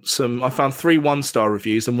 1-star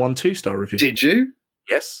reviews and 1 2-star review. Did you?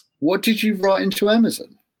 Yes. What did you write into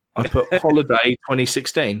Amazon? I put holiday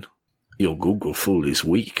 2016. Your Google fool is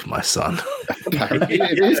weak, my son.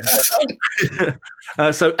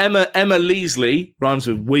 So Emma Leasley, rhymes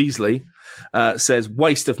with Weasley, says,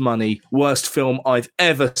 waste of money, worst film I've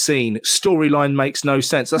ever seen. Storyline makes no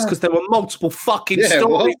sense. That's because there were multiple fucking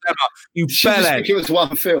stories, Emma. You bellend. It was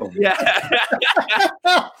one film. Yeah.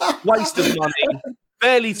 Waste of money.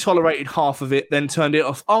 Barely tolerated half of it, then turned it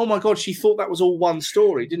off. Oh my God, she thought that was all one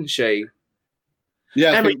story, didn't she?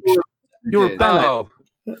 Yeah. Emma, you're a bellend.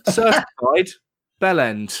 Certified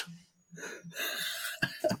bellend.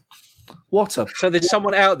 So there's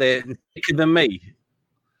someone out there thicker than me.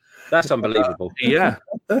 That's unbelievable. Yeah.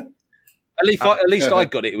 At least I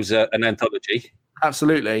got it. It was an anthology.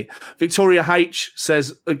 Absolutely. Victoria H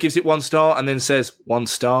says gives it 1 star and then says 1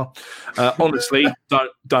 star. Honestly,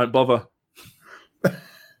 don't bother.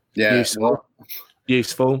 Yeah.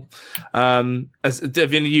 Useful. Have any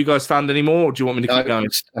of you guys found any more, or do you want me to keep going?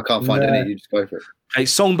 I can't find any. You just go for it. Okay,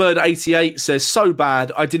 Songbird88 says, so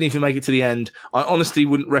bad, I didn't even make it to the end. I honestly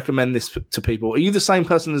wouldn't recommend this to people. Are you the same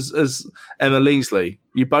person as Emma Leasley?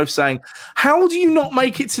 You're both saying, how do you not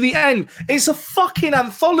make it to the end? It's a fucking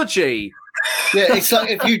anthology. Yeah, it's like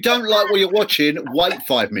if you don't like what you're watching, wait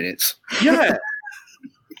 5 minutes. Yeah.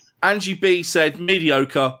 Angie B said,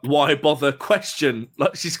 mediocre, why bother? Question.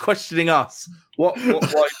 Like she's questioning us. Why are you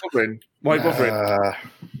bothering? Why are you bothering?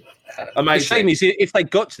 Amazing. The shame is, if they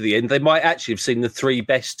got to the end, they might actually have seen the 3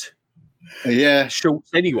 best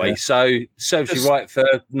shorts anyway. So serves you right for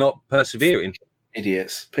not persevering.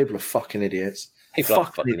 Idiots. People are fucking idiots. People are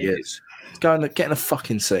fucking idiots. Go and get in a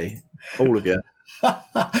fucking sea. All of you.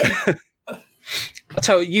 I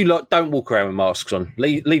tell you, lot, don't walk around with masks on.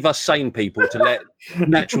 Leave us sane people to let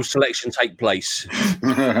natural selection take place.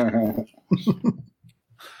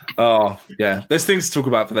 Oh yeah, there's things to talk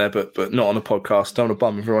about for there, but not on a podcast. Don't want to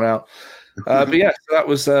bum everyone out. But yeah,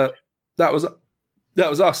 so that was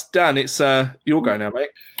us. Dan, it's your go now, mate.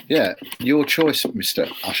 Yeah, your choice,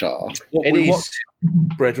 Mr. Usher. What,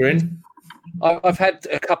 brethren? I've had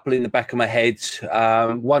a couple in the back of my head.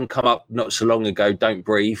 One come up not so long ago. Don't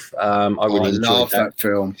Breathe. I really love that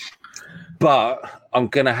film. But I'm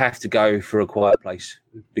gonna have to go for A Quiet Place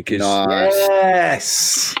because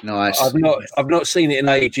nice. I've not seen it in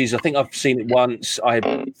ages. I think I've seen it once. I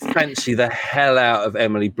fancy the hell out of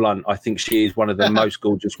Emily Blunt. I think she is one of the most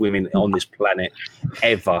gorgeous women on this planet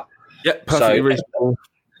ever. Yeah, perfectly reasonable.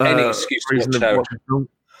 Any excuse to watch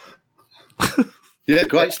her. Yeah,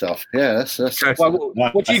 great stuff. Yeah, that's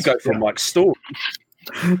what do you go for, Mike? Story?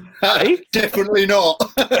 Hey? Definitely not.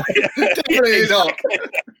 Definitely not.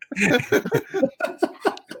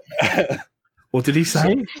 What did he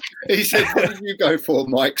say? He said, "What did you go for,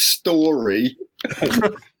 Mike? Story."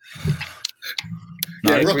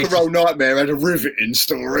 Yeah, Rock and Roll Nightmare had a riveting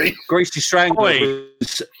story. Greasy Strangler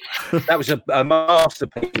that was a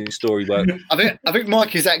masterpiece in storywork. I think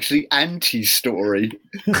Mike is actually anti-story.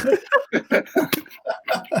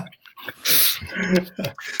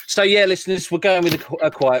 So yeah, listeners, we're going with A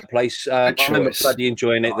Quiet Place. I'm bloody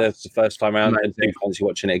enjoying it the first time around, and do fancy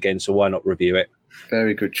watching it again. So why not review it?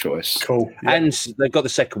 Very good choice. Cool. Yeah. And they've got the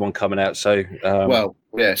second one coming out. So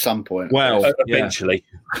at some point. Well, eventually.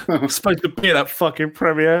 Supposed to be that fucking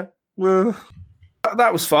premiere. Well,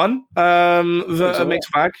 that was fun. The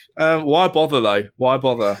mixed bag. Why bother though? Why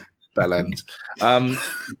bother? Bellend.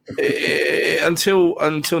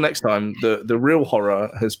 Until next time, the real horror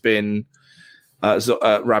has been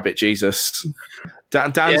Rabbit Jesus.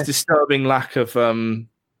 Dan's disturbing lack of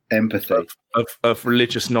empathy of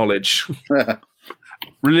religious knowledge,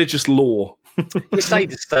 religious lore. You say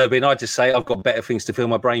disturbing. I just say I've got better things to fill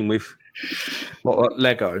my brain with. What,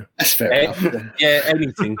 like Lego? That's fair enough. Yeah,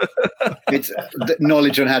 anything. It's the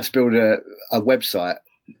knowledge on how to build a website.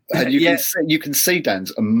 And you can see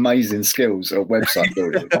Dan's amazing skills at website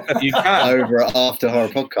building. You can over at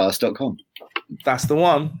afterhorrorpodcast.com. That's the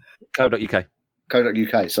one. Co.uk.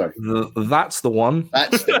 Sorry. That's the one.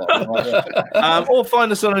 That's the one. Or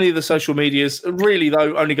find us on any of the social medias. Really,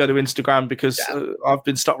 though, only go to Instagram because I've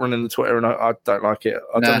been stuck running the Twitter and I don't like it.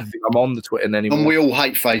 I don't think I'm on the Twitter anymore. And we all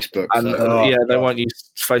hate Facebook. And they won't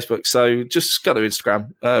use Facebook. So just go to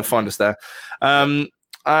Instagram. Find us there.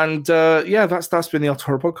 And that's been the After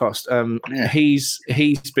Horror Podcast. He's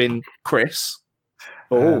been Chris.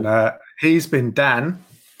 And, he's been Dan.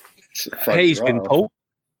 He's been Paul.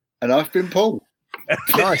 And I've been Paul.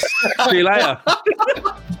 Nice. See you later.